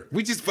here.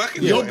 We just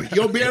fucking. Yo,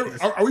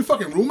 are we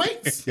fucking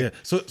roommates? Yeah.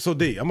 So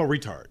D, I'm a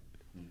retard.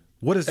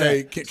 What is that?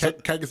 Hey, can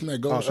I get some of that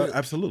gold shit?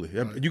 Absolutely.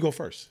 You go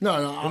first. No,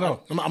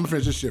 I'm gonna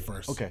finish this shit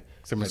first. Okay.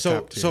 Some of the So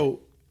top tier.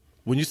 so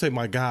when you say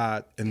my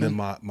God and then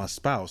my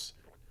spouse,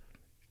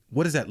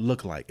 what does that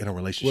look like in a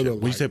relationship? What it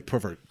When you like? say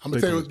pervert, I'm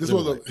gonna tell you this.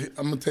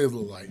 I'm gonna tell you what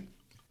it look like.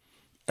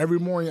 Every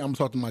morning I'm gonna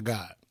talk to my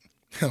God.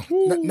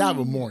 Not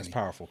every morning. It's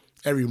powerful.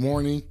 Every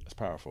morning, It's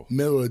powerful.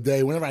 middle of the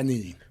day, whenever I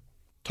need,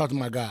 talk to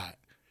my God.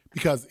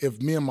 Because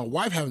if me and my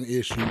wife have an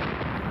issue,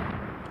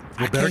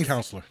 You're a better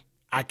counselor.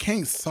 I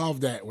can't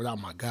solve that without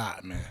my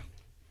God, man.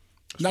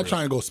 Not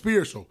trying to go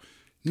spiritual.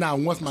 Now,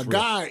 once my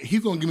God,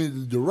 he's gonna give me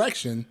the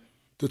direction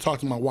to talk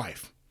to my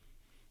wife.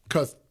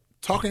 Because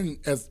talking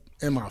as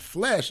in my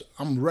flesh,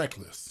 I'm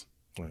reckless.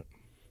 Right.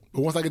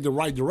 But once I get the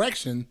right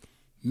direction,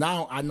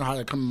 now I know how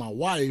to come to my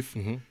wife.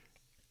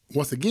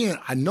 Once again,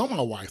 I know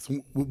my wife. So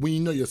when you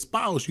know your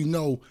spouse, you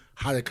know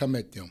how to come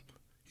at them.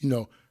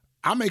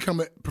 I may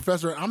come at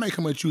Professor, I may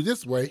come at you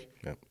this way,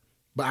 Yep.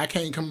 but I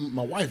can't come at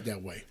my wife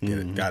that way. Get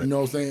it. Got it. You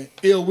know what I'm saying?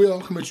 Ill will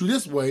come at you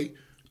this way,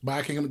 but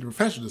I can't come at the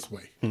professor this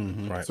way.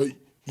 Right. So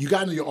you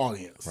got to know your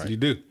audience. You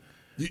do.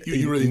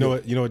 You really know do.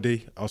 what? You know what,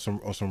 D? On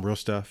some real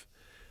stuff.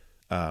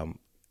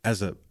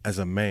 As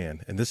a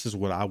man, and this is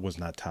what I was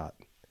not taught.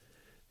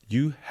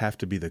 You have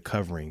to be the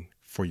covering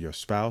for your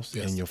spouse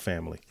Yes. and your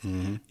family,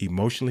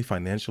 emotionally,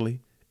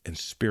 financially, and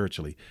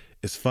spiritually.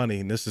 It's funny,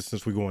 and this is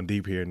since we're going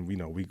deep here, and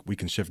we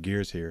can shift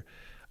gears here.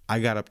 I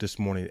got up this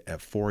morning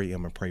at 4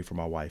 a.m. and prayed for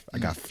my wife. I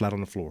got flat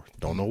on the floor.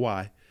 Don't know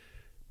why,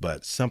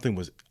 but something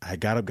was. I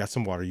got up, got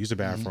some water, used the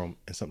bathroom,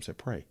 and something said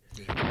pray.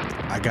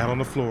 I got on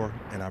the floor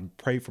and I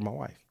prayed for my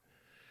wife.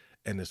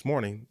 And this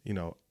morning,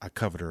 I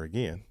covered her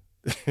again.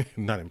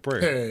 Not in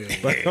prayer. Hey.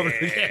 But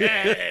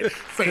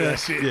Say that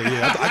shit.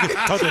 yeah. I can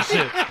talk that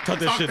shit. Talk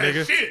that shit,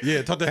 nigga. shit.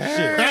 Yeah, talk that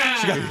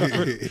shit. She got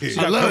covered. She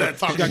got love covered. that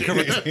talk She got shit.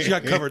 covered. She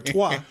got covered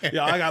twice.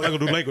 Yeah, I got like a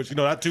new language.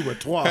 Not two, but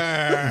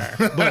twice.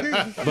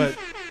 but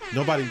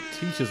nobody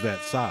teaches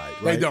that side,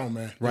 right? They don't,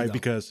 man. They Right? don't.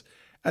 Because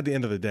at the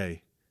end of the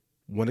day,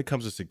 when it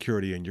comes to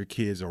security and your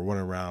kids are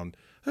running around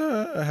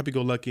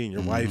happy-go-lucky, and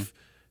your wife,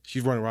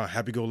 she's running around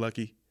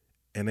happy-go-lucky,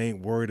 and they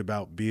ain't worried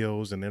about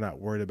bills, and they're not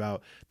worried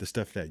about the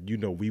stuff that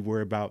we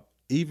worry about,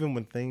 even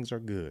when things are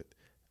good.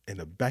 In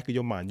the back of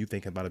your mind, you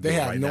thinking about a bill They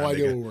have right no now.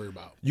 idea nigga. what we're worried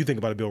about. You think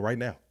about a bill right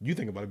now. You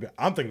think about a bill.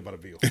 I'm thinking about a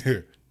bill.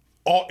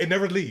 It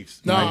never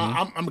leaves. No,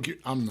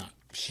 I'm not.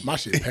 My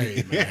shit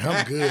paid, man.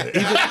 I'm good.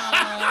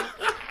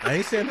 I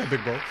ain't saying that,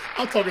 big bro.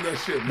 I'm talking that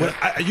shit, man.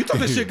 But you talk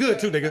that shit good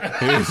too, nigga.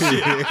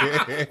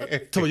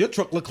 Shit. Tell me your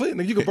truck look clean,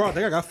 nigga. You can borrow.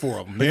 I got 4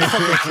 of them. Nigga,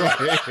 fuck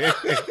your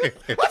truck.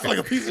 That's like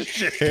a piece of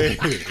shit.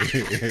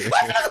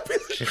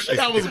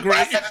 That was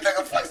great.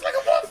 Nigga flex like a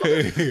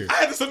motherfucker. I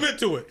had to submit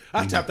to it.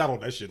 I tapped out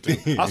on that shit too.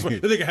 I swear,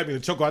 the nigga had me in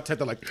the choke. I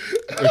tapped out like.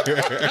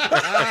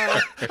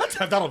 I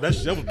tapped out on that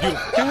shit. That was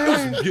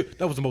beautiful.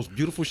 That was the most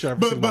beautiful shit I've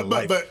ever seen in my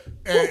life.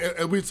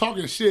 And we're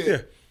talking shit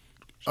Yeah.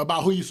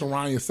 about who you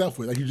surround yourself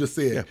with, like you just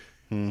said. Yeah.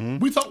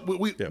 We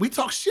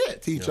talk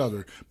shit to each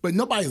other, but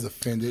nobody's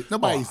offended.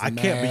 Nobody's I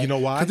mad. can't, but you know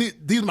why? 'Cause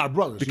these are my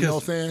brothers. Because you know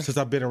what I'm saying? since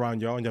I've been around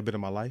y'all and y'all been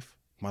in my life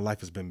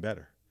has been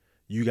better.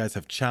 You guys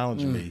have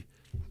challenged me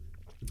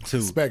to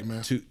Respect,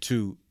 man.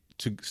 to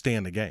stay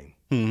in the game.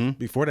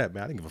 Before that,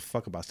 man, I didn't give a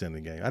fuck about staying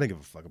in the game. I didn't give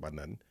a fuck about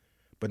nothing.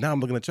 But now I'm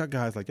looking at y'all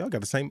guys like y'all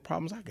got the same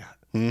problems I got,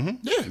 Yeah.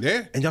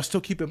 Yeah. and y'all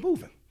still keep it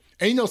moving.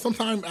 And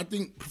sometimes I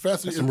think,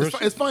 Professor, That's some real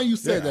it's funny you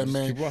said Yeah, that, just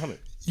man. keep 100.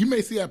 You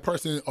may see that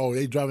person,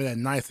 they driving that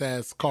nice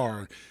ass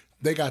car.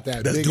 They got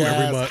that That's big due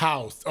every ass month.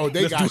 house. Oh,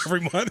 they Let's got do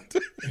every month.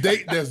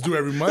 that's due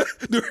every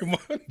month. Do every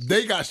month.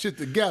 They got shit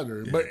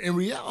together. But in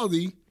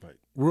reality, Right.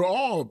 we're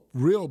all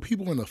real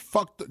people in the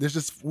fucked up.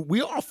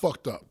 We all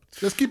fucked up.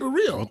 Let's keep it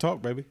real. Don't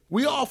talk, baby.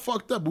 We all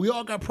fucked up. We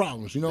all got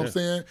problems. You know what I'm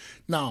saying?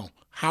 Now,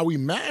 how we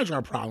manage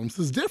our problems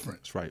is different.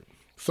 That's right.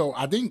 So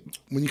I think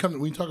when you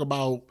talk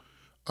about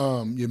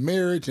your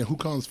marriage and who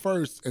comes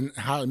first and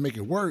how to make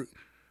it work,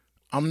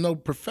 I'm no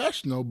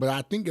professional, but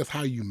I think it's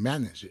how you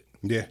manage it.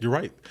 Yeah. You're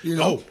right.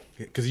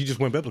 Because you just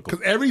went biblical.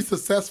 Because every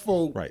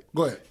successful, Right.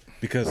 Go ahead.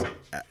 Because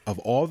of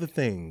all the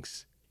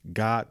things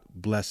God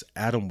blessed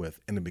Adam with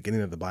in the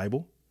beginning of the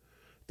Bible,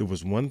 there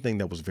was one thing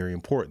that was very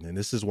important, and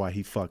this is why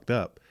he fucked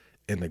up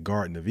in the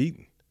Garden of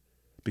Eden,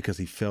 because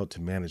he failed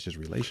to manage his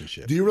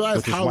relationship. Do you realize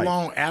with his how wife.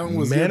 long Adam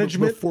was there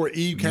before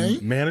Eve came?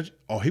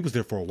 He was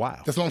there for a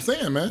while. That's what I'm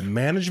saying, man.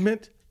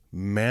 Management.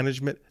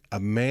 A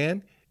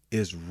man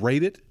is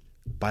rated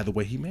by the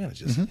way he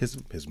manages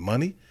his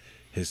money,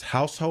 his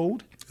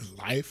household, His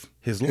life,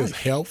 His his life.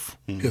 health,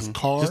 his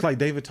car. just like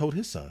David told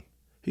his son.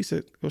 He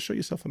said, "Go show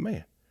yourself a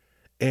man."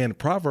 And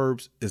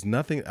Proverbs is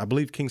nothing. I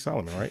believe King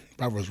Solomon, right?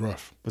 That was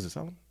rough. Was it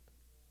Solomon?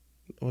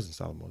 It wasn't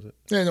Solomon, was it?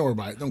 Yeah, don't worry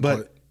about it. Don't call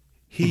But it.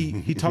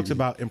 he talks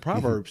about in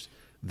Proverbs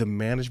the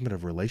management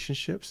of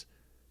relationships,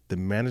 the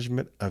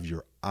management of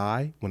your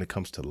eye when it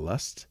comes to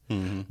lust,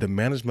 the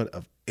management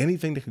of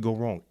anything that could go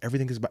wrong.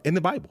 Everything is about in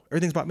the Bible.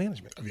 Everything's about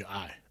management Of your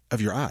eye. of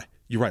your eye.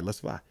 You're right.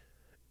 Lust of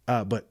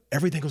eye. But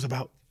everything was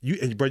about you.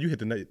 And bro, you hit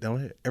the nail down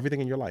the head.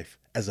 Everything in your life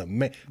as a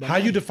man. How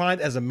you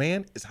defined as a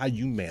man is how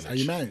you manage. How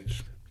you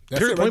manage. That's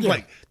Period. it right Point there.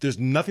 blank. There's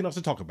nothing else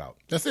to talk about.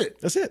 That's it.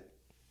 That's it.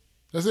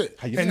 That's it.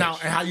 How you and now,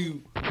 manage.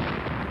 and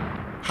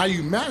how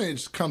you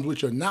manage comes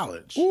with your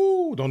knowledge.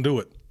 Ooh, don't do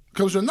it.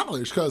 Comes with your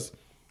knowledge, because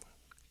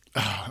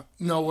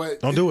you know what?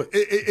 Don't do it.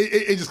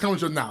 It just comes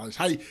with your knowledge.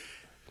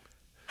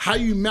 How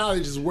you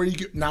manage is where you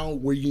get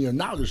your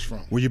knowledge from.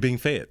 Where you're being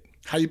fed.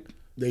 There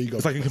you go.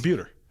 It's like a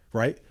computer,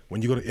 right?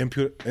 When you go to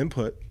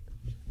input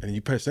and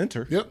you press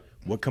enter, Yep.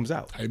 what comes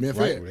out? How you been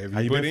right? fed. Whatever How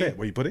you you put been in. fed?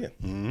 What you put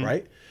in,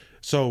 right?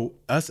 So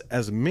us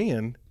as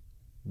men,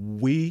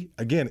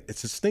 again,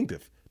 it's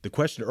instinctive. The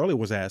question earlier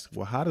was asked,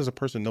 well, how does a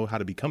person know how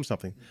to become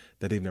something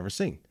that they've never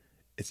seen?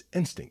 It's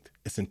instinct.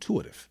 It's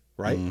intuitive,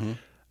 right?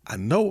 I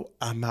know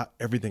I'm not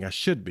everything I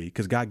should be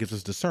because God gives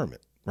us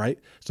discernment, right?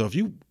 So if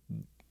you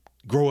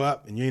grow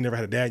up and you ain't never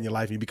had a dad in your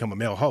life and you become a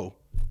male hoe,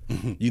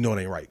 you know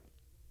it ain't right.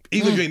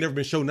 Even if you ain't never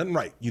been shown nothing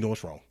right, you know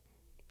it's wrong.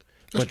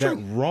 But that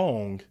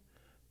wrong,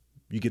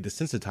 you get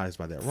desensitized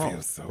by that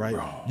wrong,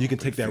 right? You can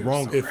take that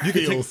wrong. It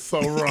feels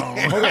so wrong.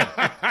 Hold on.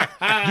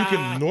 You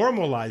can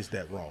normalize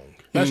that wrong.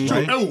 That's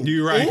true. Right?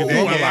 You're right. Ooh,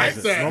 There you I go. like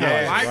that. Normalize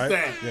I it, like right?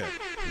 that. Yeah.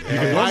 I You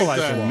can like normalize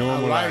that. the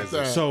wrong. I like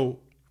that. So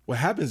what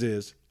happens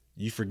is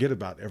you forget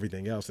about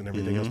everything else, and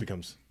everything else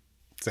becomes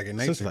Second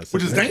nature. sensitized.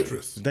 Which is Second nature.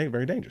 dangerous. It's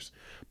very dangerous.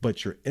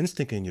 But your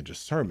instinct and your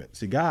discernment.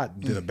 See, God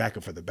did a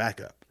backup for the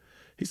backup.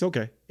 He's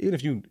okay. Even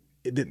if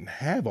it didn't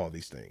have all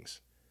these things,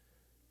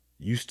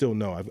 you still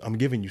know I'm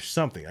giving you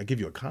something. I give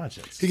you a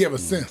conscience, He gave a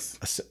sense.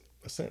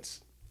 a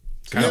sense.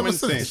 He gave Common a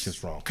sense. sense. It's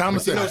just wrong.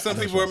 Common You know, sense. some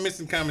people are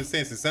missing common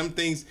sense, and some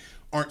things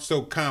aren't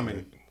so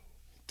common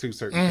to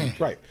certain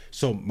people. Right.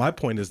 So my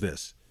point is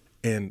this,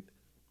 and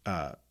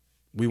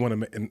we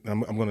want to, and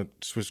I'm going to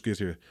switch gears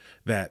here,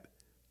 that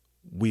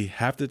we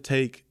have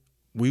to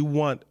we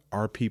want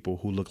our people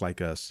who look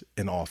like us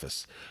in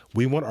office.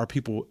 We want our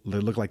people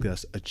that look like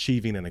us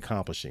achieving and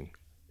accomplishing.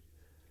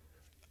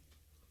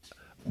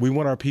 We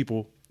want our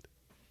people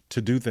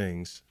to do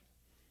things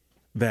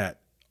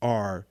that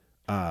are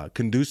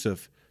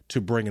conducive to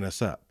bringing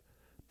us up.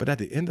 But at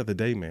the end of the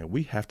day, man,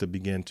 we have to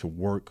begin to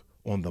work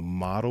on the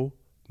model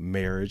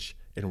marriage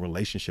and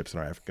relationships in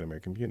our African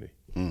American community.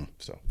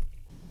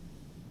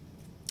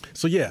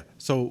 So yeah,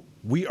 so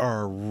we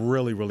are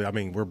really,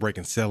 we're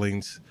breaking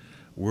ceilings.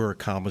 We're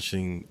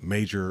accomplishing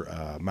major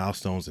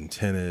milestones in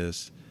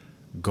tennis,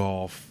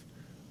 golf,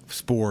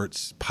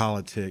 sports,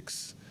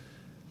 politics.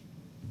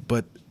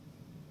 But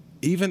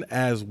even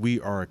as we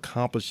are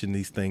accomplishing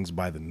these things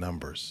by the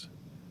numbers,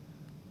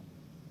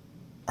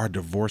 our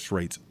divorce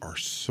rates are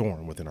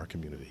soaring within our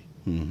community.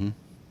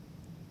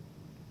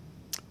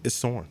 It's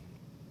soaring.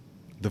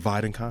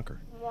 Divide and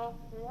conquer.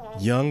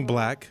 Young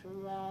black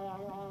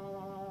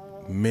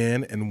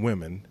men and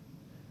women,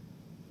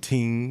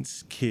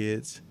 teens,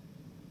 kids,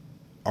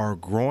 are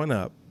growing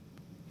up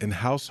in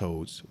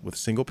households with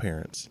single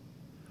parents,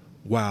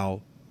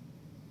 while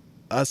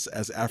us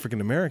as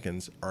African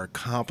Americans are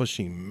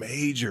accomplishing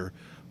major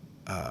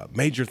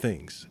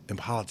things in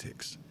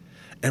politics.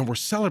 And we're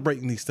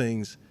celebrating these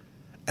things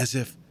as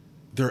if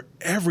they're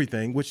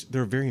everything, which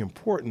they're very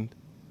important.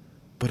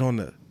 But on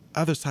the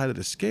other side of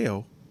the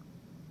scale,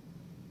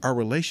 our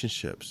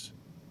relationships,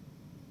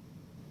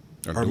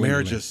 our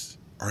marriages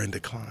are in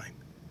decline.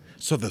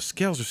 So the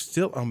scales are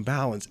still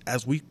unbalanced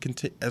as we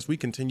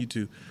continue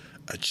to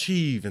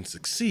achieve and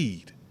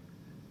succeed.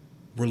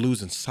 We're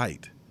losing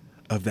sight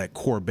of that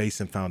core base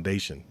and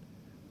foundation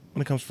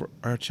when it comes for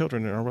our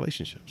children and our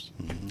relationships.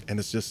 And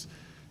it's just,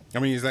 I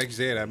mean, it's like you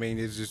said. I mean,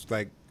 it's just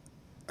like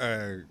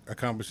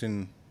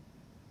accomplishing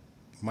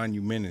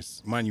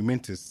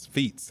monumentous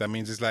feats. I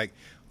mean, just like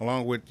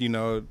along with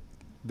the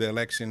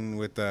election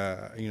with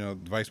the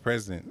vice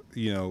president.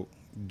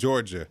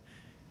 Georgia,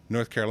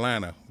 North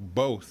Carolina,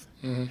 both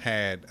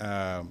had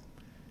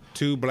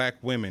 2 black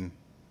women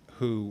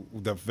who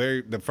the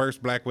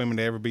first black women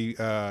to ever be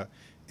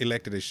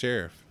elected as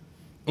sheriff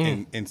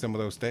in some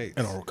of those states.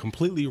 in a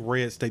completely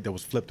red state that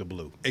was flipped to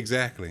blue.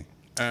 Exactly.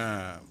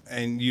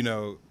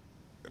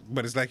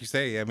 But it's like you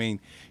say, I mean,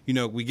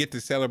 we get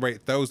to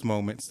celebrate those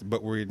moments,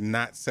 but we're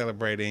not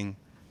celebrating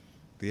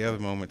the other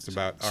moments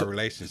about our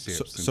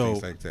relationships and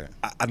things like that.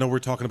 I know we're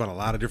talking about a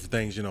lot of different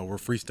things, we're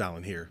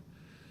freestyling here.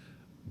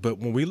 But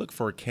when we look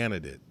for a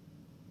candidate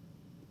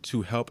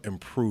to help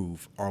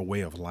improve our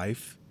way of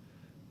life,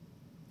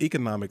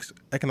 economics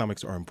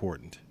are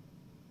important.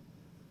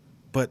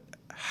 But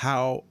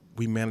how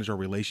we manage our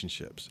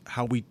relationships,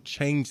 how we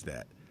change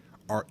that,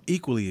 are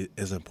equally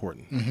as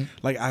important.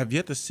 Like, I've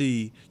yet to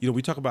see,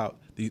 we talk about,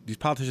 these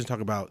politicians talk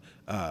about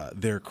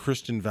their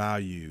Christian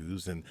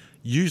values, and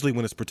usually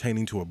when it's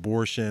pertaining to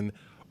abortion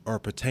or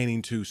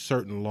pertaining to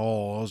certain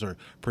laws or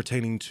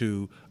pertaining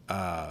to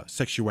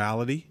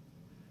sexuality.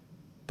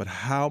 But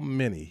how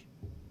many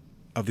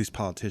of these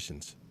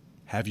politicians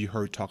have you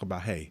heard talk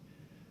about, hey,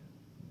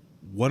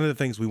 one of the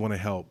things we want to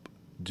help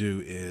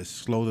do is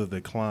slow the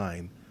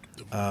decline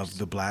of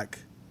the black,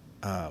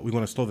 we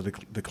want to slow the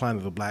decline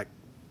of the black,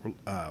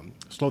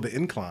 slow the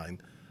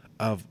incline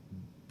of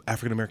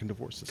African-American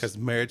divorces. Because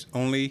marriage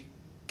only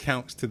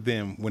counts to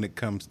them when it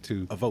comes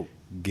to a vote.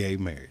 Gay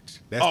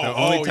marriage. That's the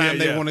only time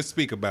they want to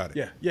speak about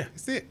it. Yeah.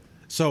 That's it.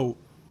 So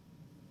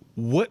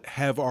what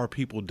have our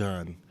people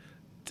done?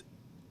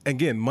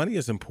 Again, money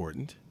is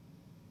important,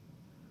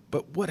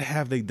 but what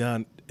have they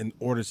done in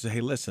order to say,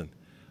 hey, listen,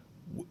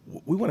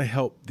 we want to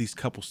help these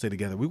couples stay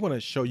together. We want to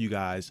show you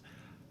guys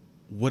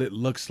what it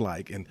looks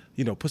like, and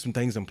put some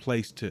things in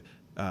place to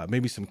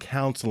maybe some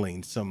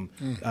counseling, some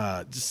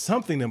just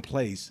something in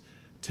place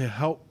to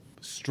help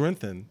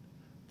strengthen.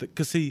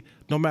 Because see,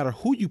 no matter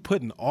who you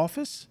put in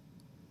office,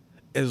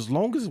 as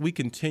long as we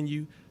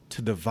continue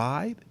to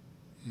divide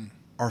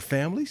our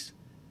families,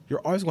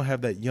 you're always going to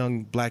have that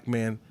young black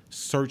man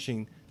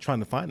searching, trying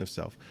to find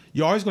himself.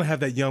 You're always going to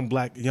have that young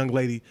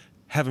lady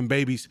having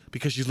babies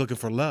because she's looking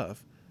for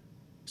love.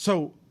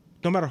 So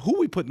no matter who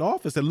we put in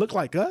office that look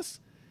like us,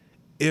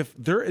 if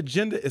their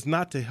agenda is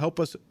not to help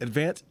us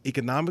advance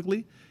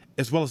economically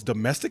as well as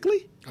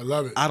domestically, I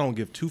love it. I don't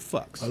give 2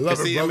 fucks. I love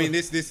it, See, brother. I mean,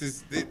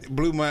 it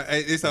blew my.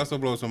 This also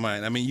blows my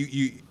mind. I mean,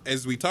 you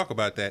as we talk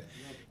about that,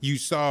 you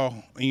saw,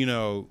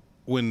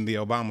 when the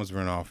Obamas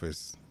were in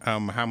office, how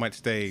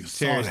much they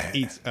cherished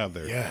each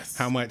other. Yes.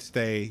 How much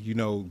they,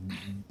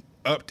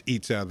 upped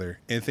each other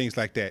and things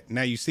like that.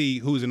 Now you see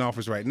who's in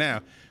office right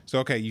now. So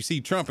okay, you see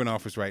Trump in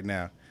office right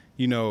now.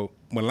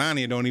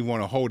 Melania don't even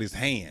want to hold his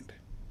hand.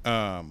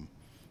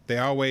 They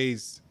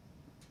always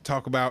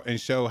talk about and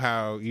show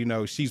how,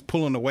 she's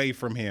pulling away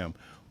from him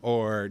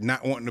or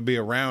not wanting to be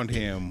around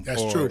him.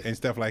 That's true. And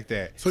stuff like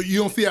that. So you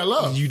don't see that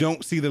love. You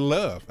don't see the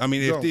love. I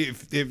mean, You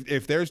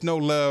if there's no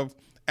love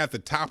at the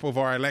top of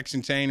our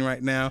election chain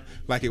right now,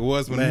 like it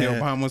was when the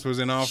Obamas was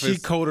in office. She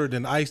colder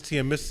than Ice-T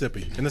in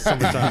Mississippi in the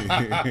summertime.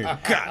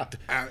 God.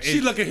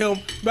 She look at him.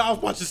 Man, I was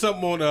watching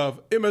something on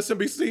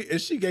MSNBC, and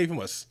she gave him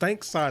a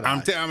stank side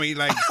eye. I mean,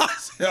 like,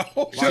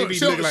 she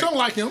don't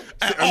like him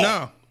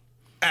no.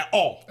 At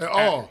all. at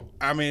all.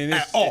 I mean,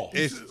 At all.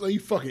 It's So you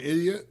fucking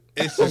idiot.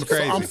 It's just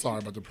crazy. I'm sorry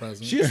about the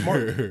president. She is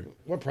smart.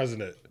 What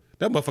president?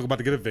 That motherfucker about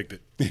to get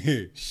evicted.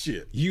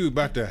 Shit. You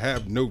about to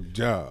have no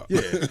job. Yeah.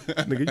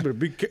 Nigga, you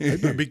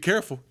better be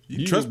careful.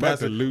 You You about to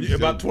trespassing. lose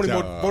About your 20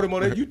 more, job. 40 more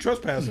days, you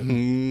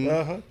trespassing.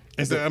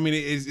 And so, I mean,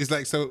 it's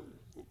like, so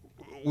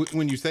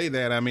when you say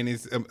that, I mean,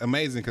 it's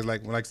amazing because,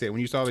 like I said,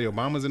 when you saw the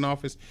Obamas in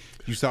office,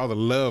 you saw the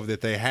love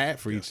that they had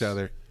for each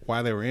other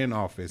while they were in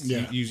office.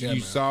 Yeah. You Man.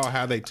 saw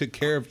how they took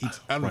care of each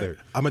other.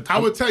 I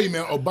would tell you,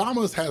 man,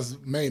 Obama's has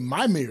made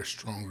my mayor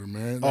stronger,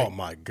 man. Oh,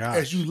 my God.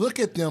 As you look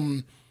at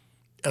them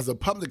as a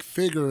public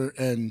figure,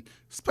 and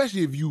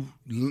especially if you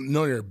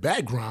know their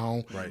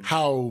background, Right.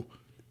 how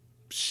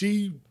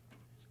she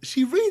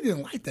really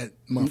didn't like that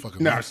motherfucker.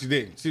 No, man. she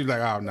didn't. She was like,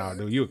 "Oh no,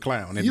 dude, you a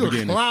clown." At You the a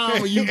beginning.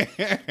 clown. You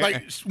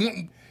like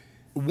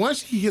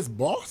once he his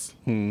boss.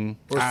 I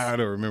don't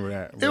remember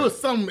that. It was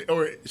something,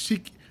 or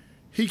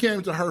he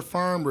came to her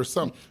firm or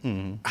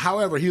something.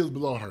 However, he was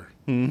below her.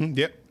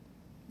 Yep.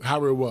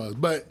 However it was,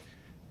 but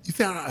you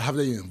see how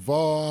they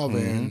involved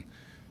and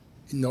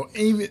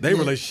even Their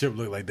relationship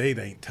look like they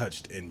ain't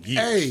touched in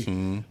years.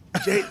 Hey,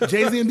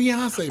 Jay-Z and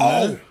Beyonce,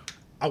 man.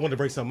 I want to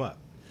break something up.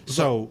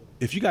 So,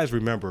 if you guys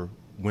remember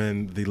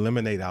when the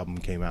Lemonade album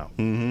came out,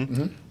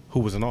 who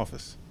was in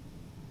office,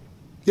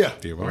 Yeah.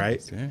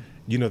 right?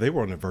 Yeah. They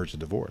were on the verge of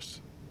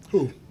divorce.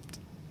 Who?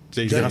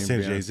 Jay-Z. I'm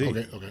saying Jay-Z.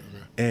 Okay.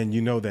 And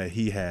you know that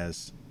he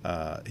has,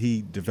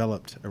 he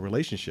developed a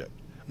relationship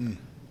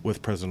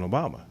with President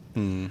Obama.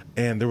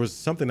 And there was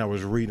something I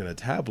was reading in a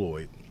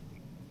tabloid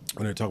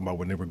when they're talking about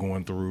when they were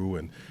going through,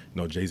 and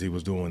Jay-Z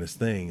was doing this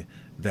thing,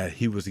 that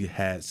he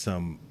had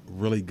some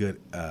really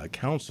good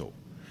counsel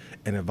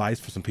and advice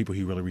for some people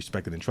he really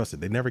respected and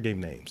trusted. They never gave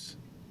names,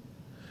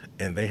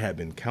 and they had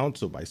been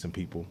counseled by some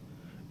people,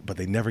 but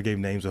they never gave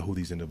names of who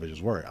these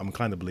individuals were. I'm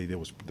inclined to believe it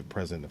was the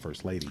president and the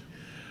first lady,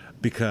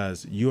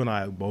 because you and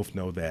I both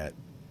know that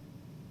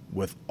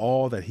with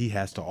all that he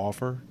has to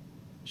offer,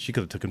 she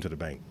could have took him to the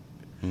bank.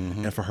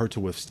 And for her to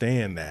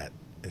withstand that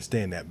and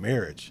stay in that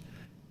marriage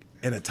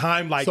in a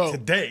time like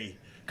today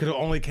could have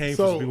only came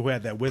from people who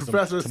had that wisdom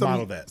to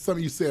model that.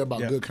 Something you said about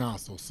good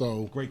counsel.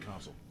 So great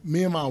counsel.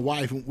 Me and my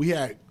wife, we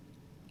had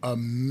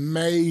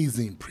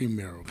amazing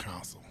premarital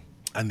counsel.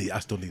 I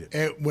still need it.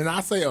 And when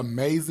I say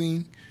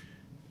amazing,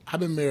 I've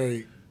been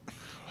married.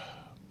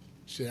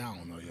 Shit, I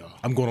don't know, y'all.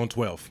 I'm going on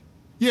 12.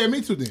 Yeah, me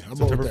too. Then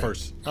September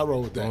 1st. I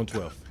roll with that. On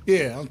 12.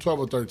 Yeah, I'm 12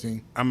 or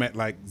 13. I'm at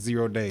like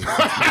 0 days.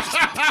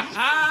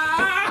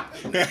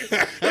 This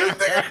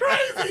nigga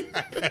crazy.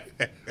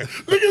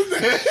 Look at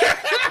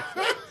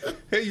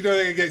that. You know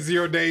they can get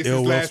 0 days Ill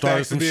since will last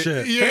start some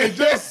accident. shit. Yeah,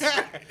 just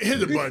hit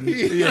the button.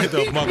 Yeah, hit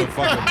the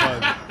motherfucking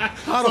button.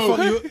 How the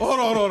fuck you? Hold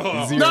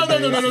on. Zero No.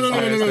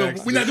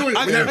 days. We're not doing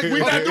it. We're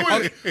not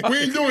doing it. We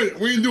ain't doing it.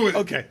 We ain't doing it.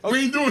 Okay. We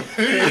ain't doing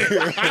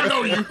it. I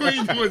know you. We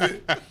ain't doing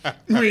it.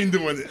 We ain't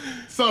doing it.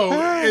 So,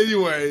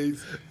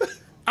 anyways,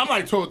 I'm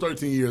like 12 or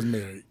 13 years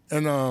married.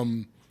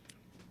 And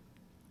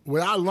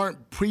when I learned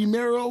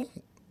premarital,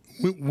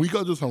 we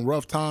go through some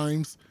rough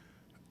times.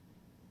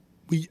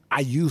 I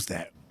use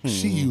that.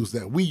 She used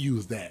that. We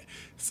use that.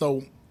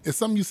 So it's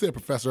something you said,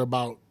 Professor,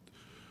 about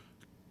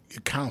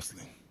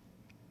counseling.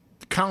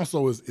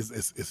 Counsel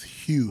is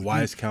huge.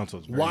 Wise counsel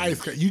is very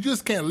huge. You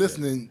just can't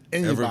listen to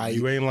anybody.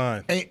 You ain't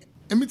lying.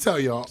 Let me tell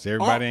y'all. So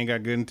everybody ain't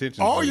got good intentions.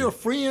 All your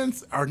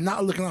friends are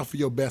not looking out for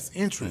your best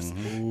interest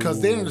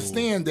because they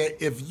understand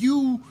that if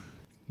you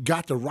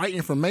got the right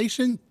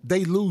information,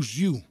 they lose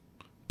you.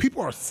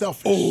 People are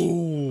selfish.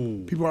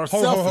 People are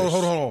selfish.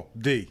 Hold on.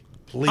 D.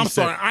 Please I'm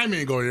sorry, I didn't mean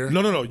to go there.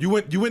 No. You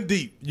went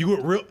deep. You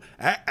went real.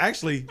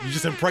 Actually, you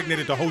just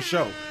impregnated the whole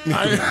show.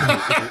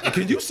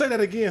 Can you say that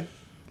again?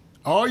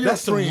 All your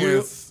That's some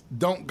friends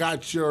don't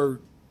got your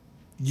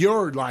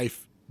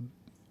life.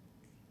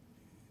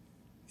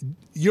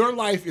 Your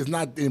life is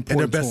not important In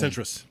their best to 'em.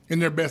 interest. In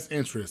their best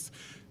interest.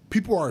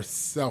 People are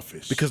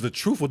selfish. Because the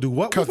truth will do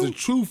what? Because the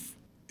truth,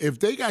 if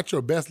they got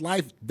your best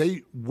life,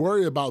 they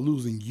worry about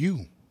losing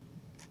you.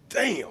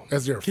 Damn.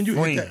 As their Can you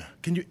friend. hit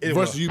that? Can you?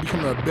 Versus you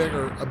becoming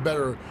a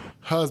better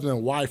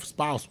husband, wife,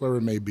 spouse, whatever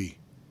it may be.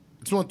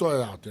 Just want to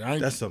throw it out there.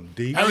 That's some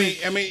deep.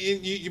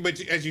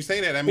 But as you say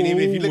that, I mean,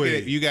 even if you look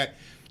at it,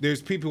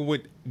 there's people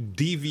with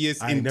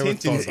devious I never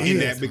intentions thought about in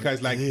that. that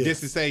because, like, just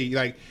to say,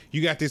 like,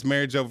 you got this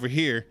marriage over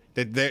here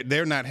that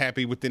they're not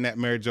happy within that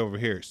marriage over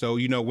here. So,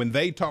 when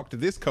they talk to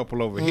this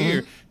couple over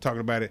here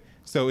talking about it,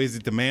 so is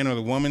it the man or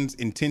the woman's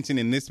intention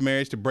in this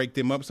marriage to break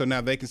them up so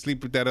now they can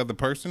sleep with that other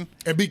person?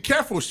 And be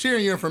careful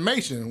sharing your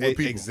information with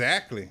people.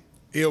 Exactly.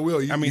 Ill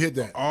will, you I mean, hit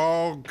that.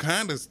 all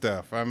kind of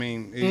stuff. I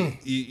mean,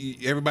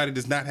 everybody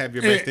does not have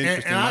your best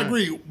interest in and I mind.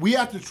 agree. We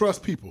have to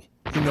trust people,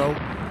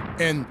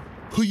 and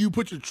who you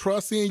put your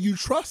trust in, you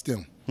trust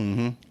them.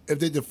 If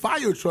they defy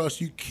your trust,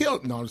 you kill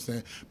them. No, I'm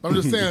saying. But I'm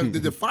just saying,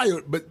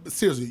 but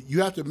seriously,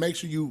 you have to make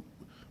sure you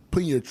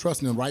putting your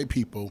trust in the right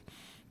people.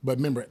 But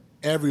remember,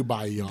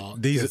 everybody, y'all,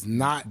 is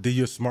not. D,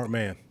 you're a smart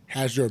man.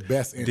 Has your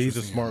best interest. D's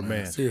a smart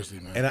man. Seriously,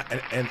 man.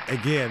 And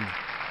again,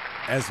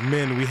 as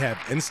men, we have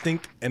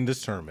instinct and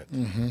discernment.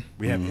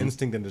 We have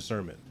instinct and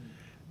discernment.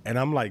 And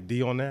I'm like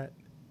D on that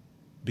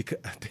because,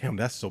 damn,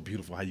 that's so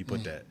beautiful how you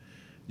put that.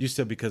 You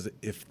said because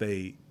if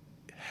they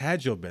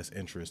had your best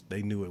interest,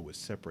 they knew it would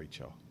separate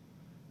y'all.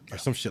 Or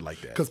some shit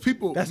like that. Because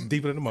people. That's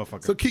deeper than the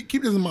motherfucker. So keep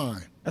this in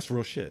mind. That's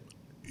real shit.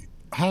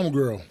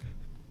 Homegirl.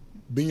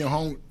 Being your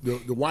home,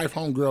 the wife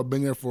homegirl,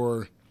 been there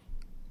for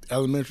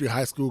elementary,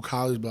 high school,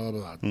 college, blah,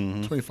 blah,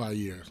 blah. 25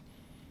 years.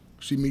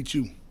 She meets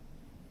you.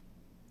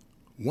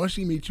 Once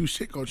she meets you,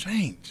 shit gonna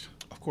change.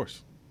 Of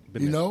course.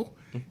 And now,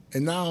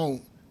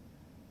 I'm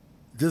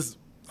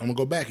gonna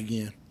go back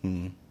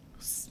again.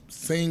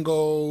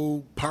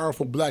 Single,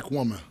 powerful black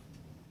woman.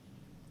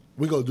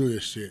 We gonna do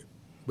this shit.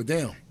 But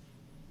damn,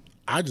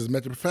 I just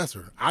met the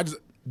professor. I just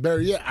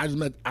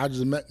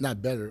met,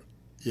 not better.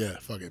 Yeah,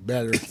 fuck it,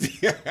 better.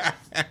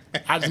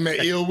 I just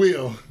met Ill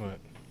Will. What?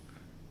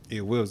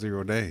 It will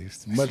 0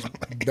 days. Much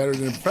better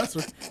than the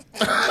professor.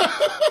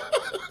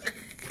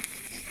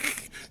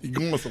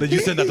 Then you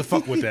said not to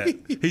fuck with that.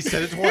 He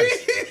said it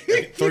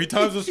twice. 3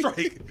 times a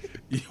straight.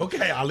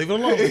 Okay, I'll leave it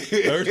alone.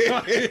 3rd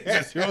time,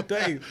 it's your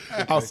day.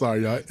 I'm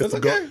sorry, y'all.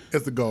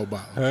 It's a gold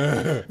bottle.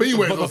 But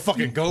anyway,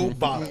 Motherfucking gold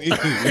bottle.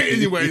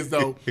 anyways,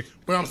 though,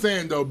 what I'm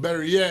saying, though,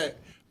 better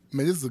yet,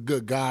 this is a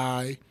good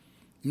guy.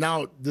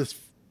 Now, this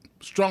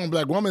strong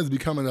black woman is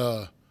becoming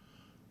a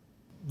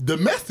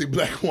domestic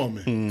black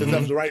woman. Is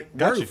that the right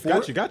word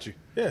for it? Got you.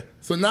 Yeah.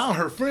 So now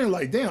her friend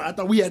like, damn, I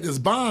thought we had this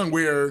bond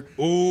where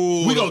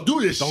we gonna do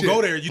this Don't shit.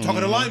 go there. You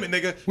talking alignment,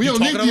 nigga. We You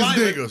don't need talking these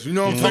alignment. niggas. You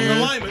know what I'm Talking saying?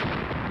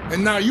 alignment.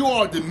 And now you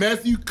all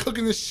domestic, you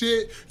cooking this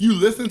shit, you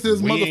listen to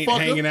this We motherfucker.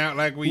 ain't hanging out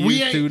like we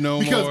used to no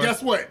because more.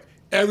 guess what?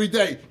 Every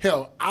day,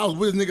 hell, I was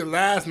with this nigga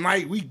last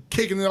night. We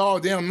kicking it all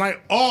damn night,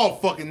 all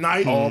fucking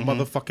night. All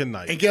motherfucking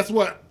night. And guess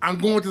what? I'm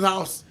going to the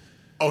house.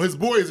 Oh, his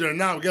boy's there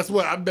now. Guess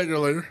what? I bet you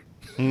later.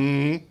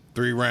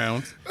 3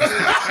 rounds.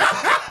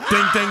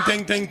 Ding, ding,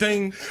 ding, ding,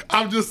 ding.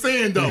 I'm just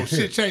saying though,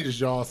 shit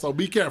changes, y'all. So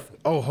be careful.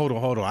 Oh, hold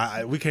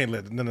on. We can't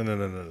let.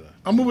 No.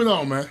 I'm moving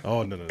on, man.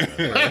 Oh, no.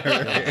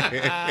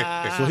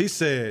 So he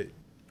said,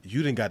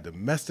 you done got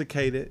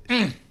domesticated.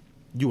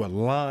 You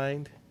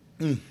aligned.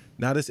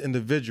 Now this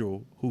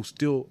individual who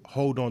still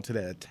hold on to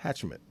that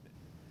attachment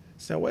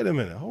said, wait a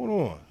minute, hold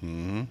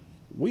on.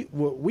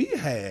 We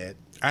had.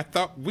 I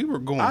thought we were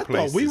going I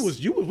places. thought we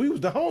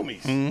was the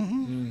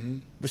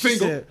homies.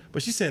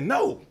 But she said,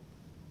 no.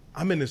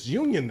 I'm in this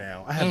union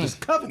now. I have this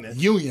covenant.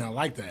 Union, I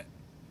like that.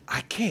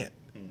 I can't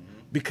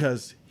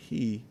because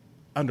he,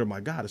 under my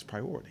God, is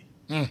priority.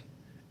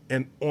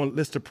 And on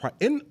list of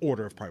in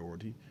order of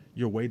priority,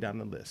 you're way down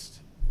the list.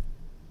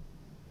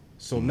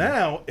 So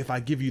now, if I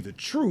give you the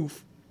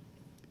truth,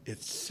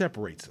 it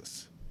separates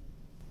us.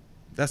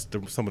 That's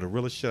some of the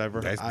realest shit I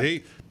ever heard. That's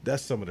deep.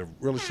 That's some of the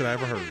realest shit I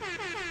ever heard.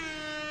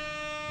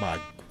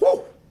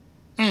 Woo!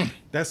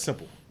 That's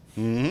simple.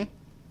 And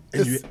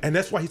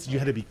that's why he said you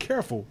had to be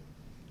careful.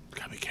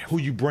 Gotta be careful.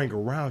 Who you bring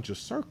around your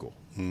circle.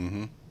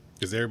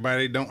 Because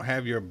everybody don't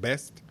have your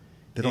best.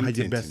 They don't have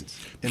your intentions.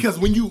 best. Because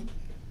when you,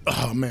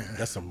 oh man,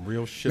 That's some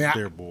real shit man,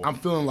 there, boy. I'm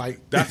feeling like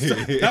I'm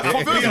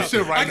feeling some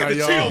shit right now,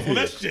 y'all. on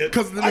that shit.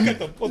 Because I got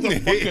the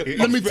motherfucker.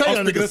 let me tell you,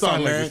 I'm nigga,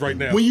 something, man. right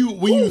now. When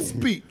you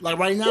speak, like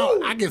right now,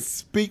 I can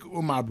speak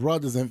with my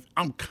brothers, and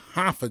I'm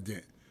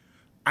confident.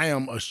 I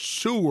am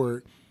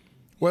assured.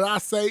 What I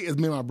say is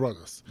me and my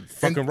brothers.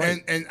 Fucking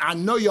right. And I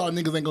know y'all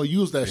niggas ain't gonna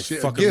use that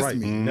shit fucking against right.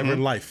 me. Never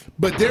in life.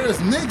 But there is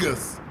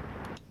niggas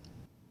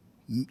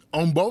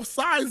on both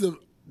sides of.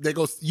 They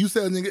go. You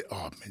said a nigga.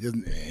 Oh man, this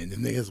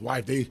nigga, his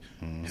wife.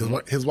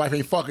 His wife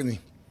ain't fucking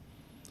him.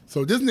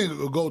 So this nigga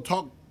will go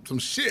talk some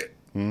shit,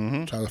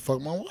 try to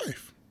fuck my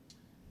wife,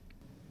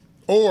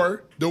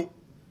 or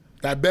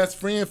that best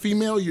friend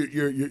female. You're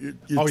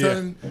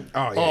telling. Him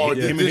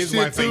and his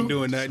wife ain't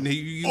doing nothing.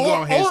 You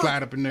go ahead and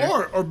slide up in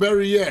there. Or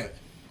better yet,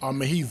 I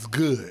mean he's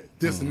good.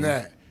 This and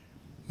that.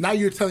 Now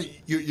you're telling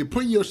you're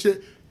putting your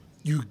shit.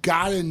 You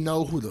gotta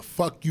know who the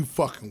fuck you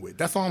fucking with.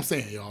 That's all I'm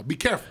saying, y'all. Be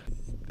careful.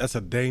 That's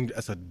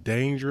dangerous.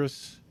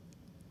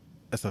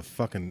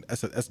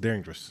 That's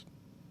dangerous.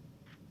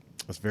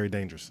 That's very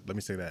dangerous. Let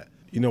me say that.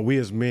 You know, we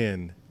as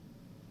men,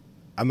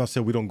 I'm not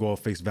saying we don't go at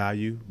face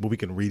value, but we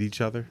can read each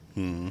other.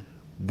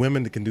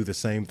 Women can do the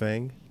same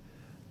thing.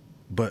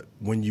 But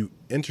when you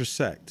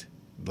intersect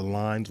the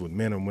lines with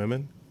men and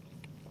women,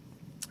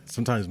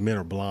 sometimes men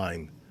are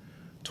blind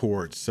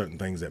towards certain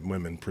things that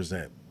women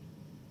present.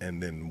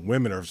 And then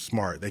women are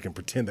smart. They can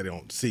pretend they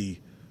don't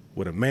see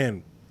what a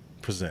man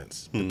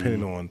presents,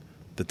 depending on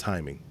the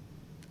timing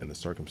and the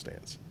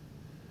circumstance.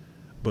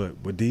 But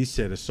what D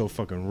said is so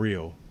fucking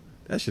real.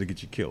 That should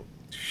get you killed.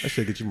 That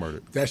should get you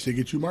murdered. That should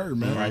get you murdered,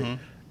 man. Right?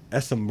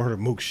 That's some murder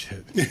mook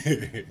shit.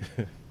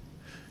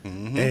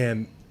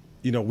 And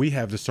you know, we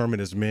have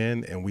discernment as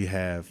men, and we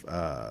have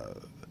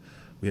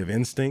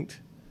instinct.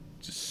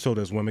 So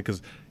does women.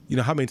 Because you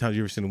know, how many times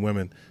you ever seen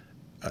women?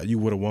 You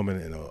with a woman,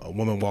 and a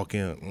woman walk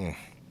in.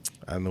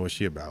 I don't know what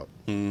she about.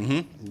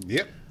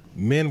 Yep.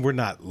 Men, we're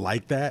not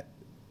like that.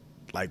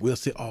 Like we'll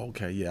say, "Oh,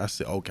 okay, yeah." I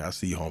say, "Okay, I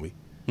see you, homie."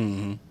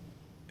 And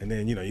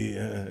then you know,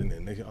 and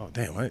then they go, "Oh,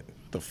 damn, what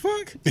the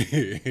fuck?"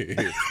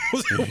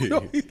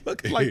 He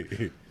look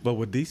like. But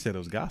what D said, it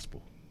was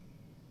gospel.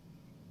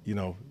 You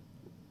know,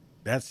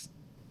 that's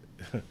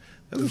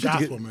what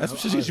gospel, man. That's what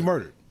should get you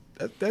murdered.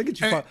 That'll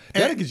get you.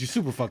 That'll get you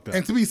super fucked up.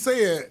 And to be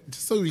said,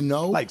 just so you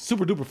know, Like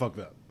super duper fucked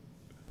up.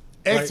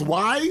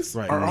 ex-wives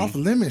Right. are off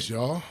limits,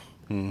 y'all.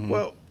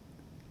 Well,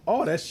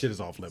 all that shit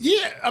is off limits.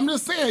 Yeah, I'm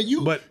just saying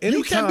you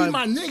can't be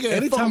my nigga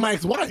and fuck my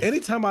ex-wife.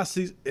 Anytime I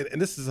see,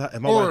 and this is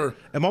my Or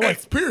wife,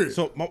 ex-period.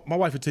 So my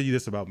wife would tell you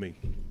this about me.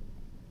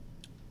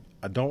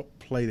 I don't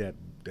play that.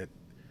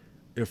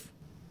 If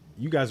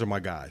you guys are my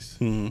guys,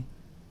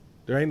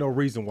 there ain't no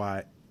reason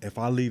why if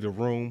I leave the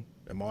room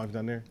and my wife's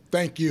down there,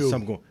 Thank you.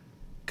 something going.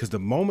 Because the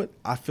moment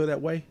I feel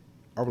that way,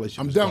 our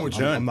relationship. I'm is done done. with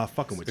you. I'm not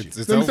fucking with you.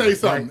 It's Let me tell you over.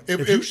 something.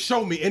 If you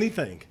show me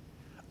anything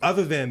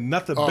other than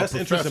nothing, best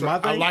interest in my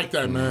Professor, thing, I like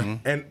that,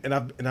 man. and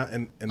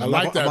I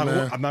like that,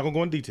 man. I'm not gonna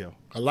go in detail.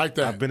 I like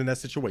that. I've been in that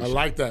situation. I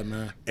like that,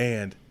 man.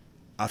 And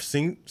I've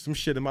seen some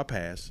shit in my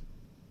past.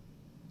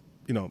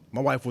 You know,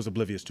 my wife was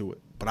oblivious to it,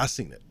 but I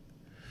seen it.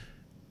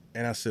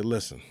 And I said,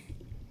 listen,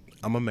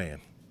 I'm a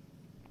man,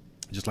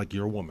 just like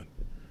you're a woman.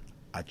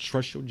 I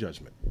trust your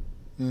judgment.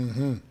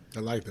 I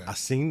like that. I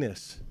seen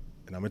this,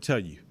 and I'm gonna tell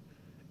you,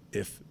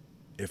 if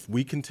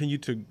we continue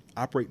to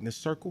operate in this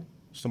circle,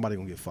 somebody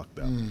gonna get fucked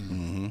up.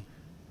 And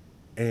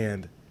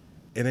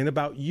it ain't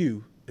about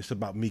you; it's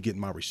about me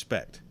getting my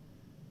respect.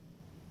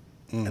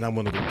 And I'm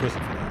gonna go to prison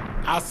for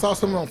that. I saw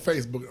something on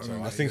Facebook.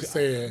 I think,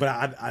 but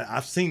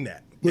I've seen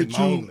that. Would in my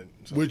own,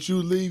 you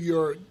leave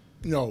your,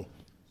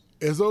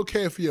 it's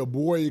okay for your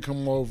boy to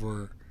come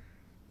over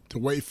to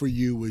wait for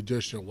you with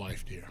just your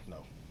wife there.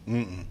 No.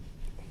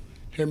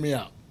 Hear me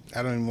out.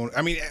 I don't even want.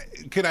 I mean,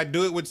 could I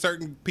do it with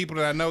certain people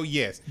that I know?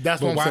 Yes.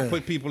 That's but what I'm why saying.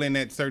 put people in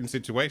that certain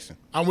situation?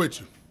 I'm with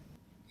you.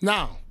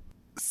 Now,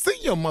 sing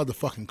your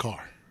motherfucking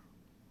car.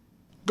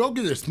 Go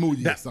get a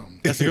smoothie or something.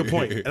 That's a good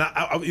point. And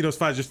I it's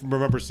fine. Just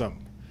remember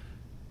something.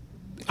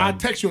 I'll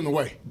text you on the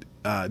way.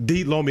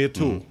 D loaned me a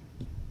tool.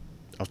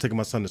 I was taking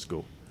my son to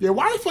school Yeah,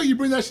 why the fuck you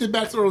bring that shit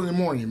back so early in the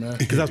morning, man?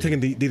 because I was taking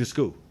D to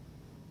school.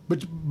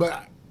 But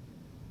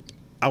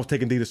I was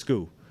taking D to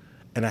school,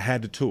 and I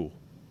had the tool,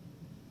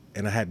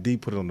 and I had D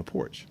put it on the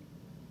porch.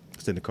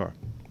 It's in the car.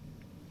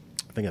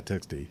 I think I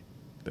texted D.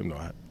 Let him know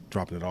I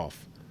dropping it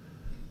off.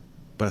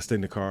 But I stayed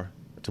in the car.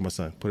 I told my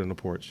son, put it on the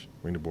porch,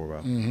 ring the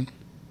doorbell.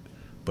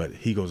 But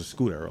he goes to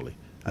school that early.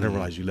 I didn't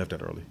realize you left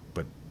that early.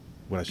 But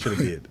what I should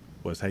have did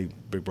was, hey,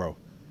 big bro,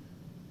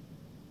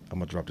 I'm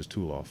gonna drop this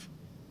tool off.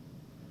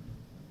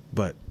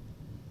 But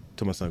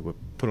to my son,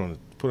 put it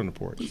on the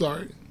porch. it's all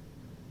right.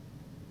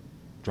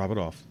 Drop it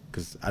off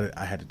because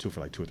I had the tool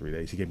for like 2 or 3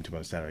 days. He gave me to me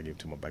on Saturday. I gave it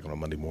to him back on a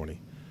Monday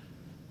morning.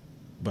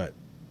 But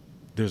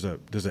there's an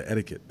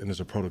etiquette and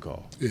there's a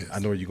protocol. Yes. I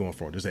know where you're going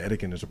for. There's an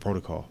etiquette and there's a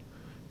protocol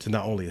to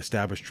not only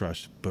establish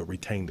trust but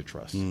retain the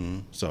trust.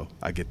 So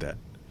I get that.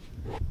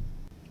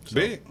 So,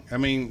 Big. I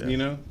mean, you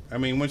know,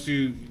 once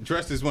you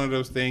trust is one of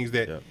those things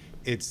that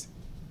it's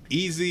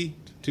easy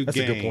to That's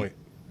gain, a good point.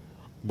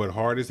 but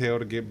hard as hell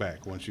to get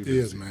back once you It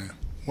lose is, it. man.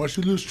 Once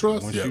you lose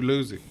trust, Once you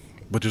lose it.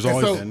 But there's And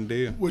always Done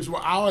deal. which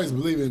what I always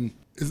believe in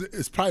is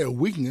it's probably a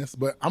weakness,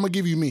 but I'm gonna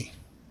give you me.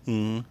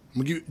 I'm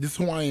gonna give this is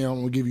who I am. I'm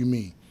gonna give you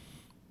me.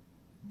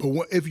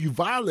 But if you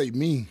violate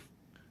me,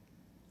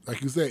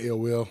 like you said, Ill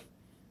Will,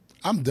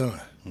 I'm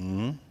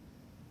done.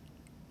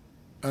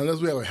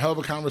 Unless we have a hell of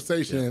a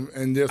conversation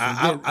and there's some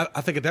good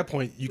I think at that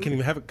point you can't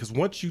even have it because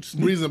once you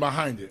sneak, reason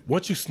behind it.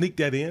 once you sneak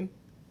that in,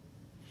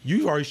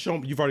 you've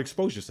already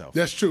exposed yourself.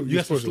 That's true.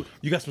 You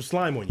You got some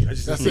slime on you.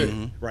 That's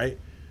it. Right?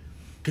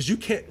 Because you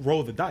can't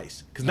roll the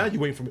dice. Because now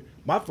you're waiting for me.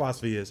 My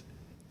philosophy is,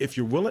 if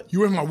you're willing,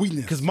 You in my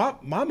weakness. because my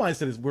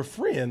mindset is we're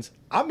friends.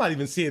 I'm not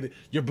even seeing it.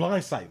 You're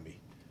blindsiding me.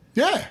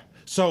 Yeah.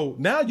 So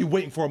now you're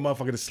waiting for a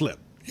motherfucker to slip.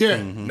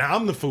 Yeah. Now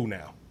I'm the fool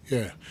now.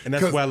 Yeah. And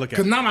that's the way I look at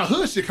it. Because now my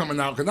hood shit coming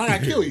out, because now I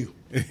gotta kill you.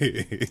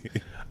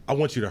 I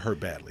want you to hurt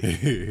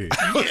badly.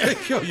 I want you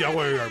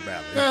to hurt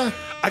badly. Yeah.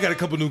 I got a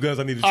couple new guns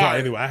I need to try All right.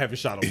 anyway. I haven't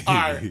shot them. All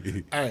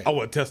right. Hey, I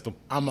want to test them.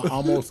 I'ma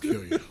almost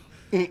kill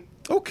you.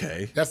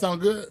 Okay. That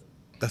sound good?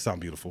 That sounds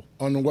beautiful.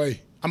 On the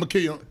way. I'm gonna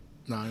kill you.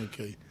 No, I ain't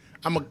kill you.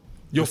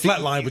 You'll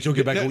flatline, but you'll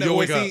get back. You'll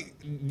wake up.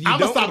 I'm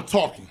gonna stop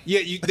talking.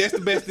 Yeah, that's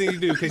the best thing to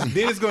do because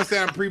then it's going to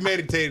sound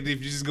premeditated if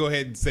you just go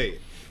ahead and say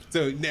it.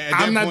 So at that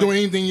I'm not point- doing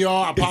anything,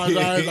 y'all. I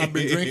apologize. I've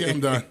been drinking. I'm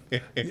done.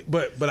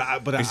 But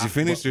Is you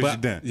finished or is you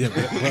done?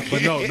 Yeah,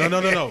 but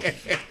no.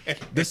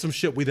 There's some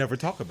shit we never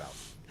talk about.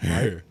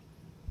 Right?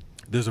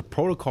 There's a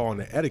protocol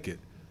and an etiquette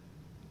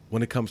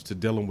when it comes to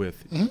dealing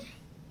with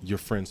your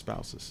friends'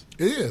 spouses.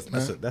 It is,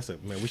 man. That's a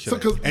man. We should. So,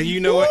 'cause- And you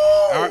know what?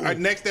 Woo! Our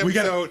next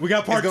episode we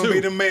got part is gonna two. be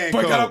the man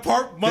We code. got a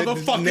part The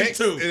motherfucking next,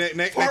 two.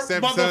 Next Part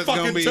episode is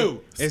gonna be motherfucking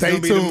two. it's Stay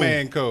gonna be the tuned.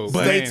 man code.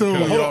 Stay Man tuned,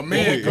 code. y'all.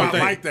 Man, Hold I on.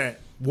 like that.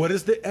 What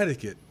is the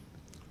etiquette?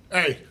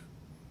 Hey,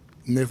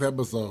 next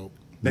episode.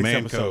 Next Man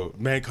episode.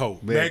 code. Man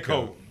code. Man Man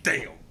code. code.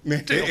 Damn.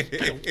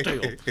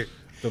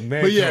 The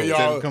man But yeah, code.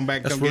 y'all. Come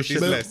back, That's come real get shit.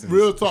 these But lessons.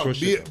 Real talk. Real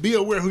shit, though. Be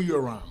aware who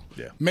you're around.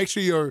 Yeah. Make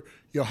sure your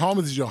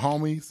homies is your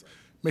homies.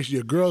 Make sure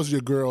your girls are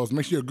your girls.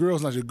 Make sure your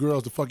girls not your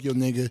girls to fuck your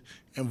nigga,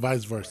 and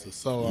vice versa.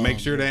 So Make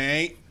sure there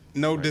ain't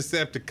no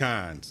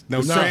Decepticons,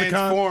 no Nah.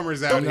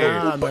 Transformers out Nah,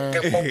 here.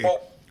 man.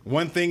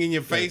 One thing in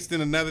your face,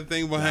 then another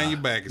thing behind your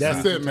back. It's That's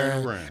time to it, turn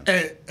man. around.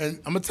 And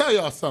I'm gonna tell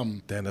y'all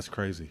something, Damn, that's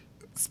crazy.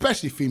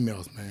 especially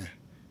females, man.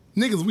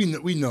 Niggas,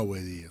 we know what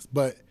it is,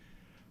 but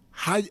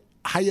how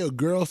your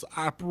girls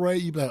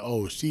operate, you be like,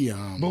 oh, she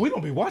But we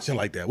don't be watching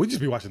like that. We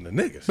just be watching the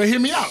niggas. But hear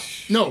me out.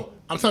 No,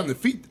 I'm talking to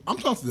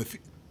the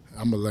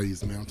I'm a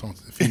ladies, man. I'm talking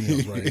to the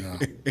females right now.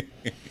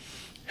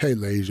 Hey,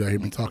 ladies, y'all hear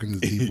me talking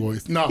this deep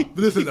voice? No, but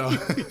listen though.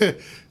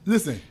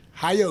 Listen,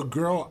 how your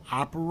girl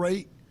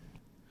operate,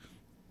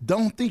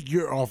 don't think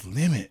you're off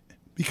limit.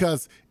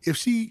 Because if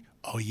she,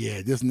 oh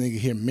yeah, this nigga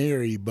here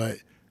married, but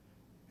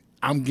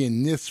I'm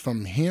getting this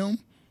from him,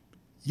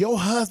 your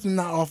husband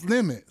not off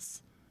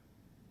limits.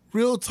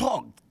 Real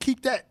talk.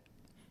 Keep that.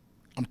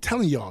 I'm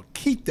telling y'all,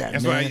 keep that,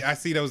 That's man. why I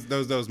see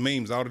those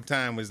memes all the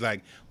time. It's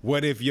like,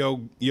 what if your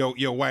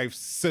wife's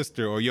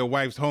sister or your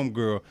wife's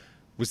homegirl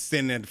was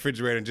sitting at the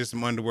refrigerator in just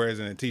some underwears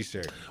and a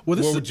t-shirt? Well,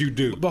 What would you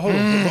do? But hold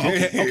on.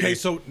 Okay,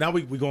 so now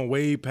we going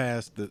way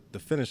past the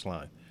finish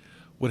line.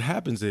 What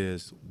happens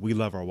is we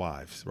love our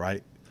wives,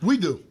 right? We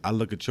do. I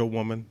look at your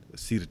woman,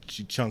 see that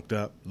she chunked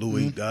up,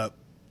 Louis up,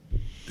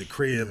 the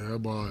crib. Yeah,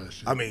 boy,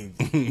 shit. I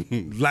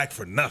mean, lack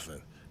for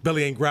nothing.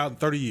 Belly ain't growled in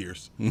 30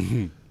 years.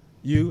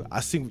 You, I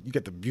see you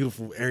got the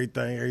beautiful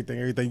everything.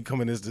 You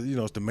come in as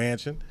it's the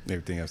mansion.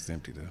 Everything else is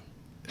empty though.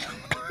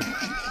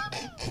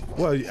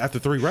 Well, after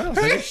 3 rounds,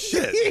 nigga,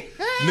 shit,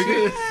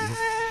 nigga.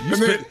 You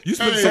spent you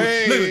spent so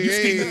nigga, you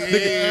ski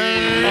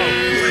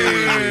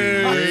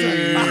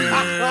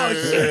Oh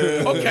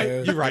shit.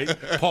 Okay, you're right.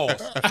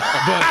 Pause.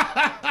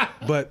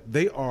 But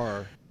they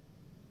are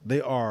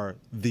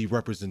the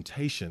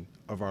representation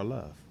of our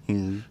love.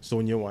 So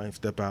when your wife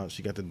step out,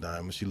 she got the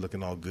diamond, she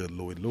looking all good,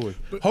 Louis.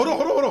 Hold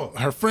on.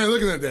 Her friend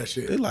looking at that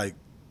shit. They like,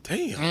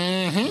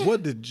 damn,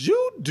 what did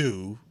you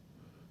do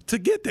to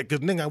get that?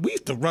 Because nigga, we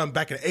used to run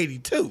back in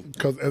 '82.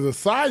 Because as a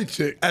side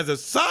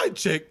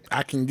chick,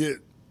 I can get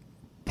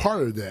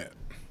part of that.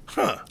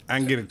 I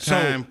can get a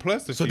time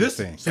plus a few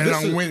things. And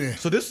I'm winning.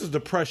 So this is the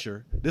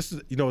pressure. This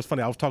is, it's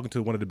funny. I was talking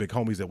to one of the big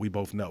homies that we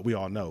both know. We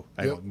all know.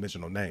 I ain't gonna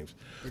mention no names.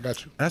 I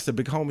got you. And I said,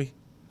 big homie,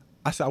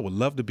 I said, I would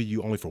love to be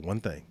you only for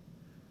one thing.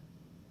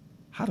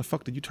 How the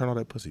fuck did you turn all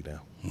that pussy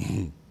down?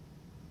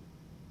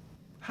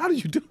 How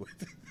did you do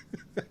it?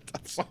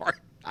 I'm sorry.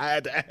 I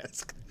had to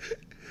ask.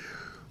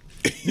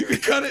 You can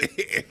cut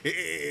it.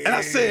 And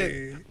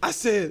I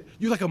said,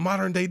 you like a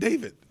modern day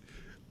David.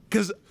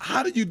 Because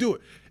how did you do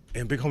it?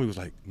 And big homie was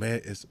like,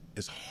 man, it's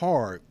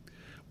hard,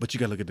 but you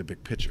gotta look at the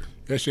big picture.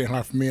 That shit ain't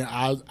hard for me.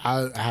 I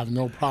have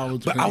no problem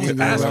with But I was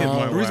asking,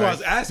 the reason why I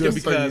was asking Just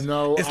because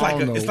so it's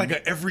like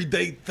an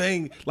everyday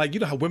thing. Like, you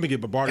know how women get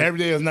bombarded. Every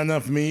day is not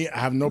enough for me. I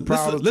have no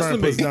problem with turning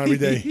to me. pussy down every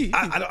day.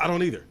 I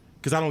don't either,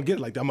 because I don't get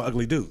it like that. I'm an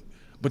ugly dude.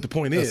 But the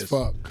point That's is,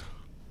 fuck.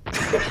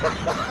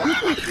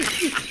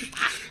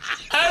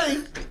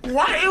 Hey,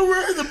 why you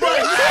wearing the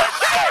butt?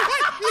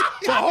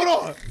 so hold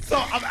on. So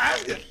I'm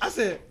asking. I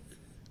said,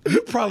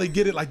 you probably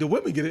get it like the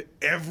women get it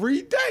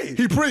every day.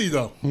 He pretty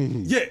though.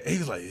 Yeah. He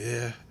was like,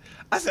 yeah.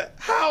 I said,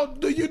 how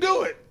do you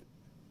do it?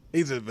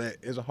 He said, man,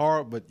 it's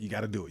hard, but you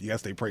got to do it. You got to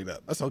stay prayed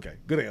up. That's okay.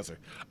 Good answer.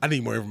 I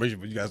need more information,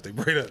 but you got to stay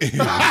prayed up.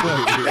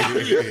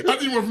 I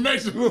need more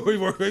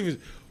information.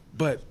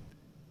 But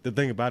the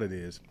thing about it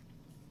is,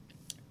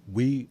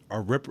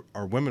 our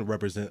women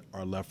represent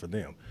our love for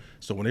them.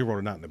 So when they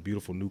rolling out in a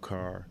beautiful new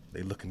car,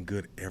 they looking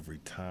good every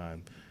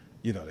time.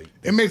 You know,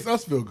 it makes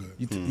us feel good.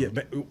 Yeah,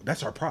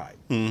 that's our pride.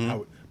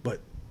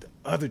 But the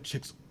other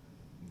chicks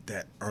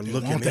that are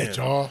looking want that,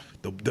 y'all.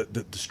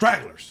 The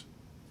stragglers,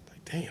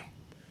 like, damn,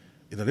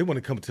 they want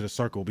to come to the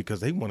circle because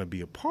they want to be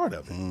a part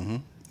of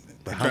it.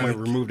 But how to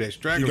remove that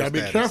straggler You gotta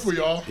status. be careful,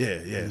 y'all.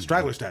 Yeah,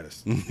 straggler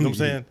status. You know what I'm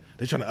saying?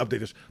 They're trying to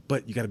update us,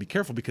 but you got to be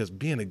careful because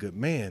being a good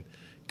man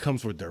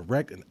comes with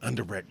direct and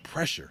indirect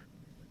pressure.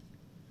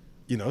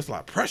 It's a lot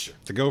of pressure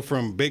To go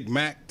from Big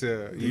Mac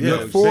to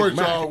Look forward,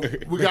 y'all.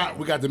 We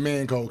got the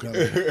man code coming.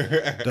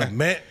 the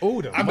man.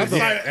 Oh, the I'm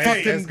excited.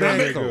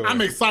 motherfucking I'm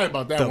excited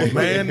about that the one.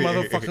 man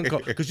motherfucking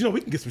code. Because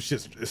we can get some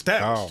shit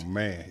established. Oh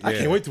man, I yeah.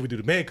 can't wait till we do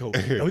the man code,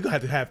 and we're gonna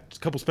have a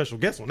couple special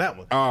guests on that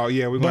one. Oh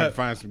yeah, we're gonna have to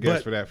find some guests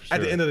but for that for sure.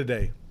 At the end of the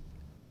day,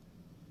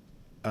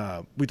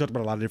 we talked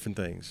about a lot of different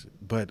things,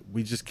 but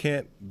we just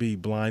can't be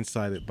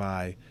blindsided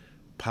by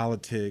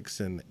politics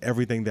and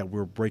everything that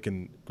we're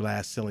breaking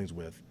glass ceilings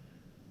with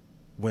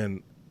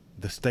when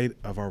the state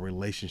of our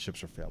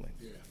relationships are failing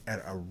at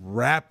a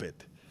rapid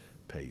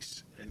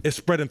pace. It's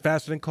spreading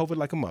faster than COVID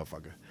like a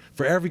motherfucker.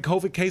 For every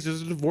COVID case,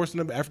 there's a divorce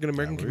in the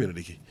African-American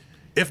community,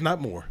 if not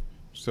more.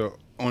 So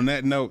on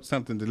that note,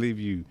 something to leave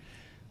you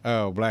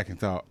black in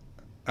thought.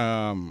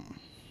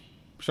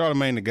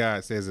 Charlemagne the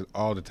God says it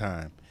all the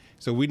time.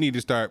 So we need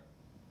to start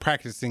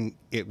practicing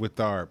it with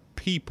our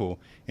people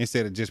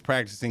instead of just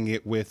practicing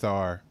it with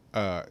our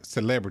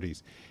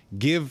celebrities.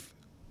 Give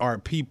our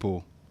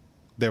people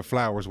their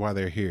flowers while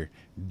they're here.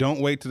 Don't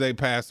wait till they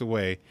pass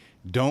away.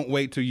 Don't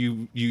wait till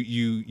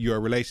your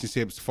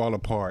relationships fall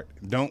apart.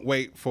 Don't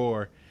wait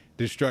for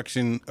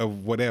destruction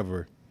of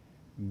whatever.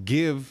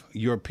 Give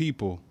your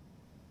people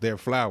their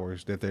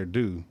flowers that they're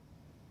due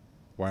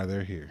while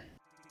they're here.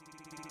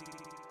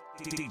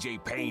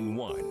 DJ Payne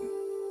 1.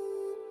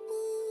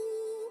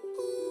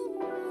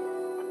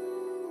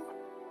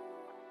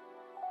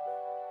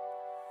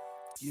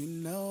 You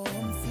know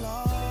I'm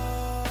flawed,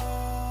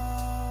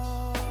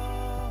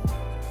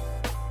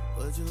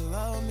 but you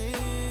love me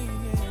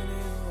anyway.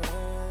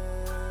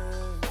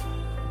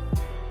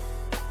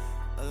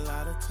 A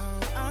lot of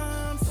times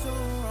I'm so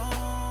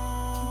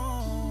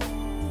wrong,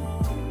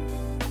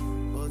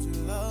 but you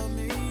love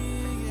me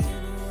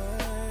anyway.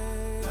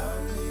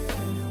 Love me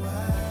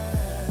anyway.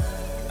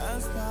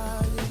 That's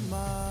why you're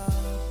my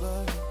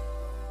blood.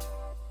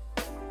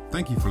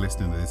 Thank you for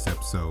listening to this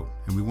episode,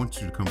 and we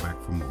want you to come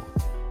back for more.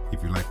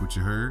 If you like what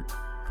you heard,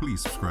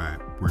 please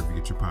subscribe wherever you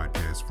get your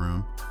podcasts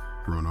from.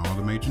 We're on all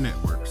the major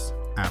networks: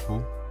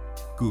 Apple,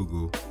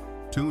 Google,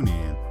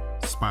 TuneIn,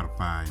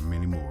 Spotify, and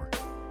many more.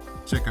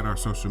 Check out our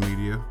social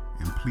media,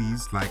 and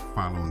please like,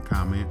 follow, and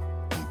comment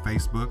on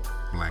Facebook,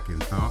 Black in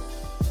Thought,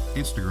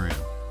 Instagram,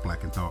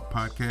 Black in Thought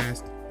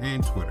Podcast,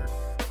 and Twitter,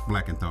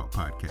 Black in Thought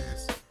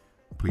Podcast.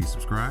 Please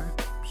subscribe,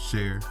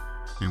 share,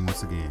 and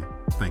once again,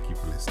 thank you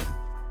for listening.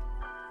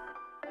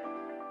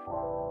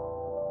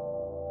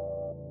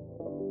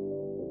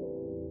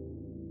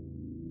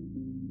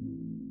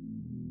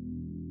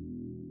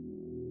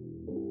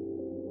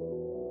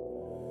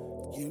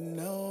 You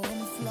know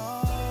I'm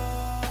flawed,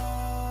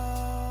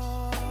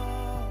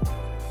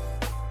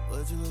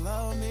 but you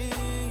love me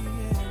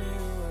anyway.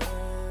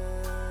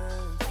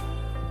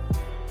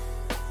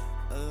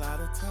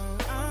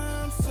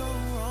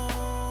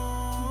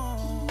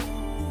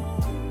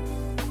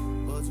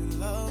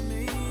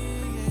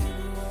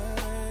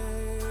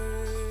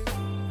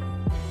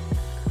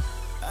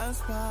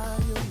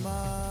 inspire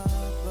my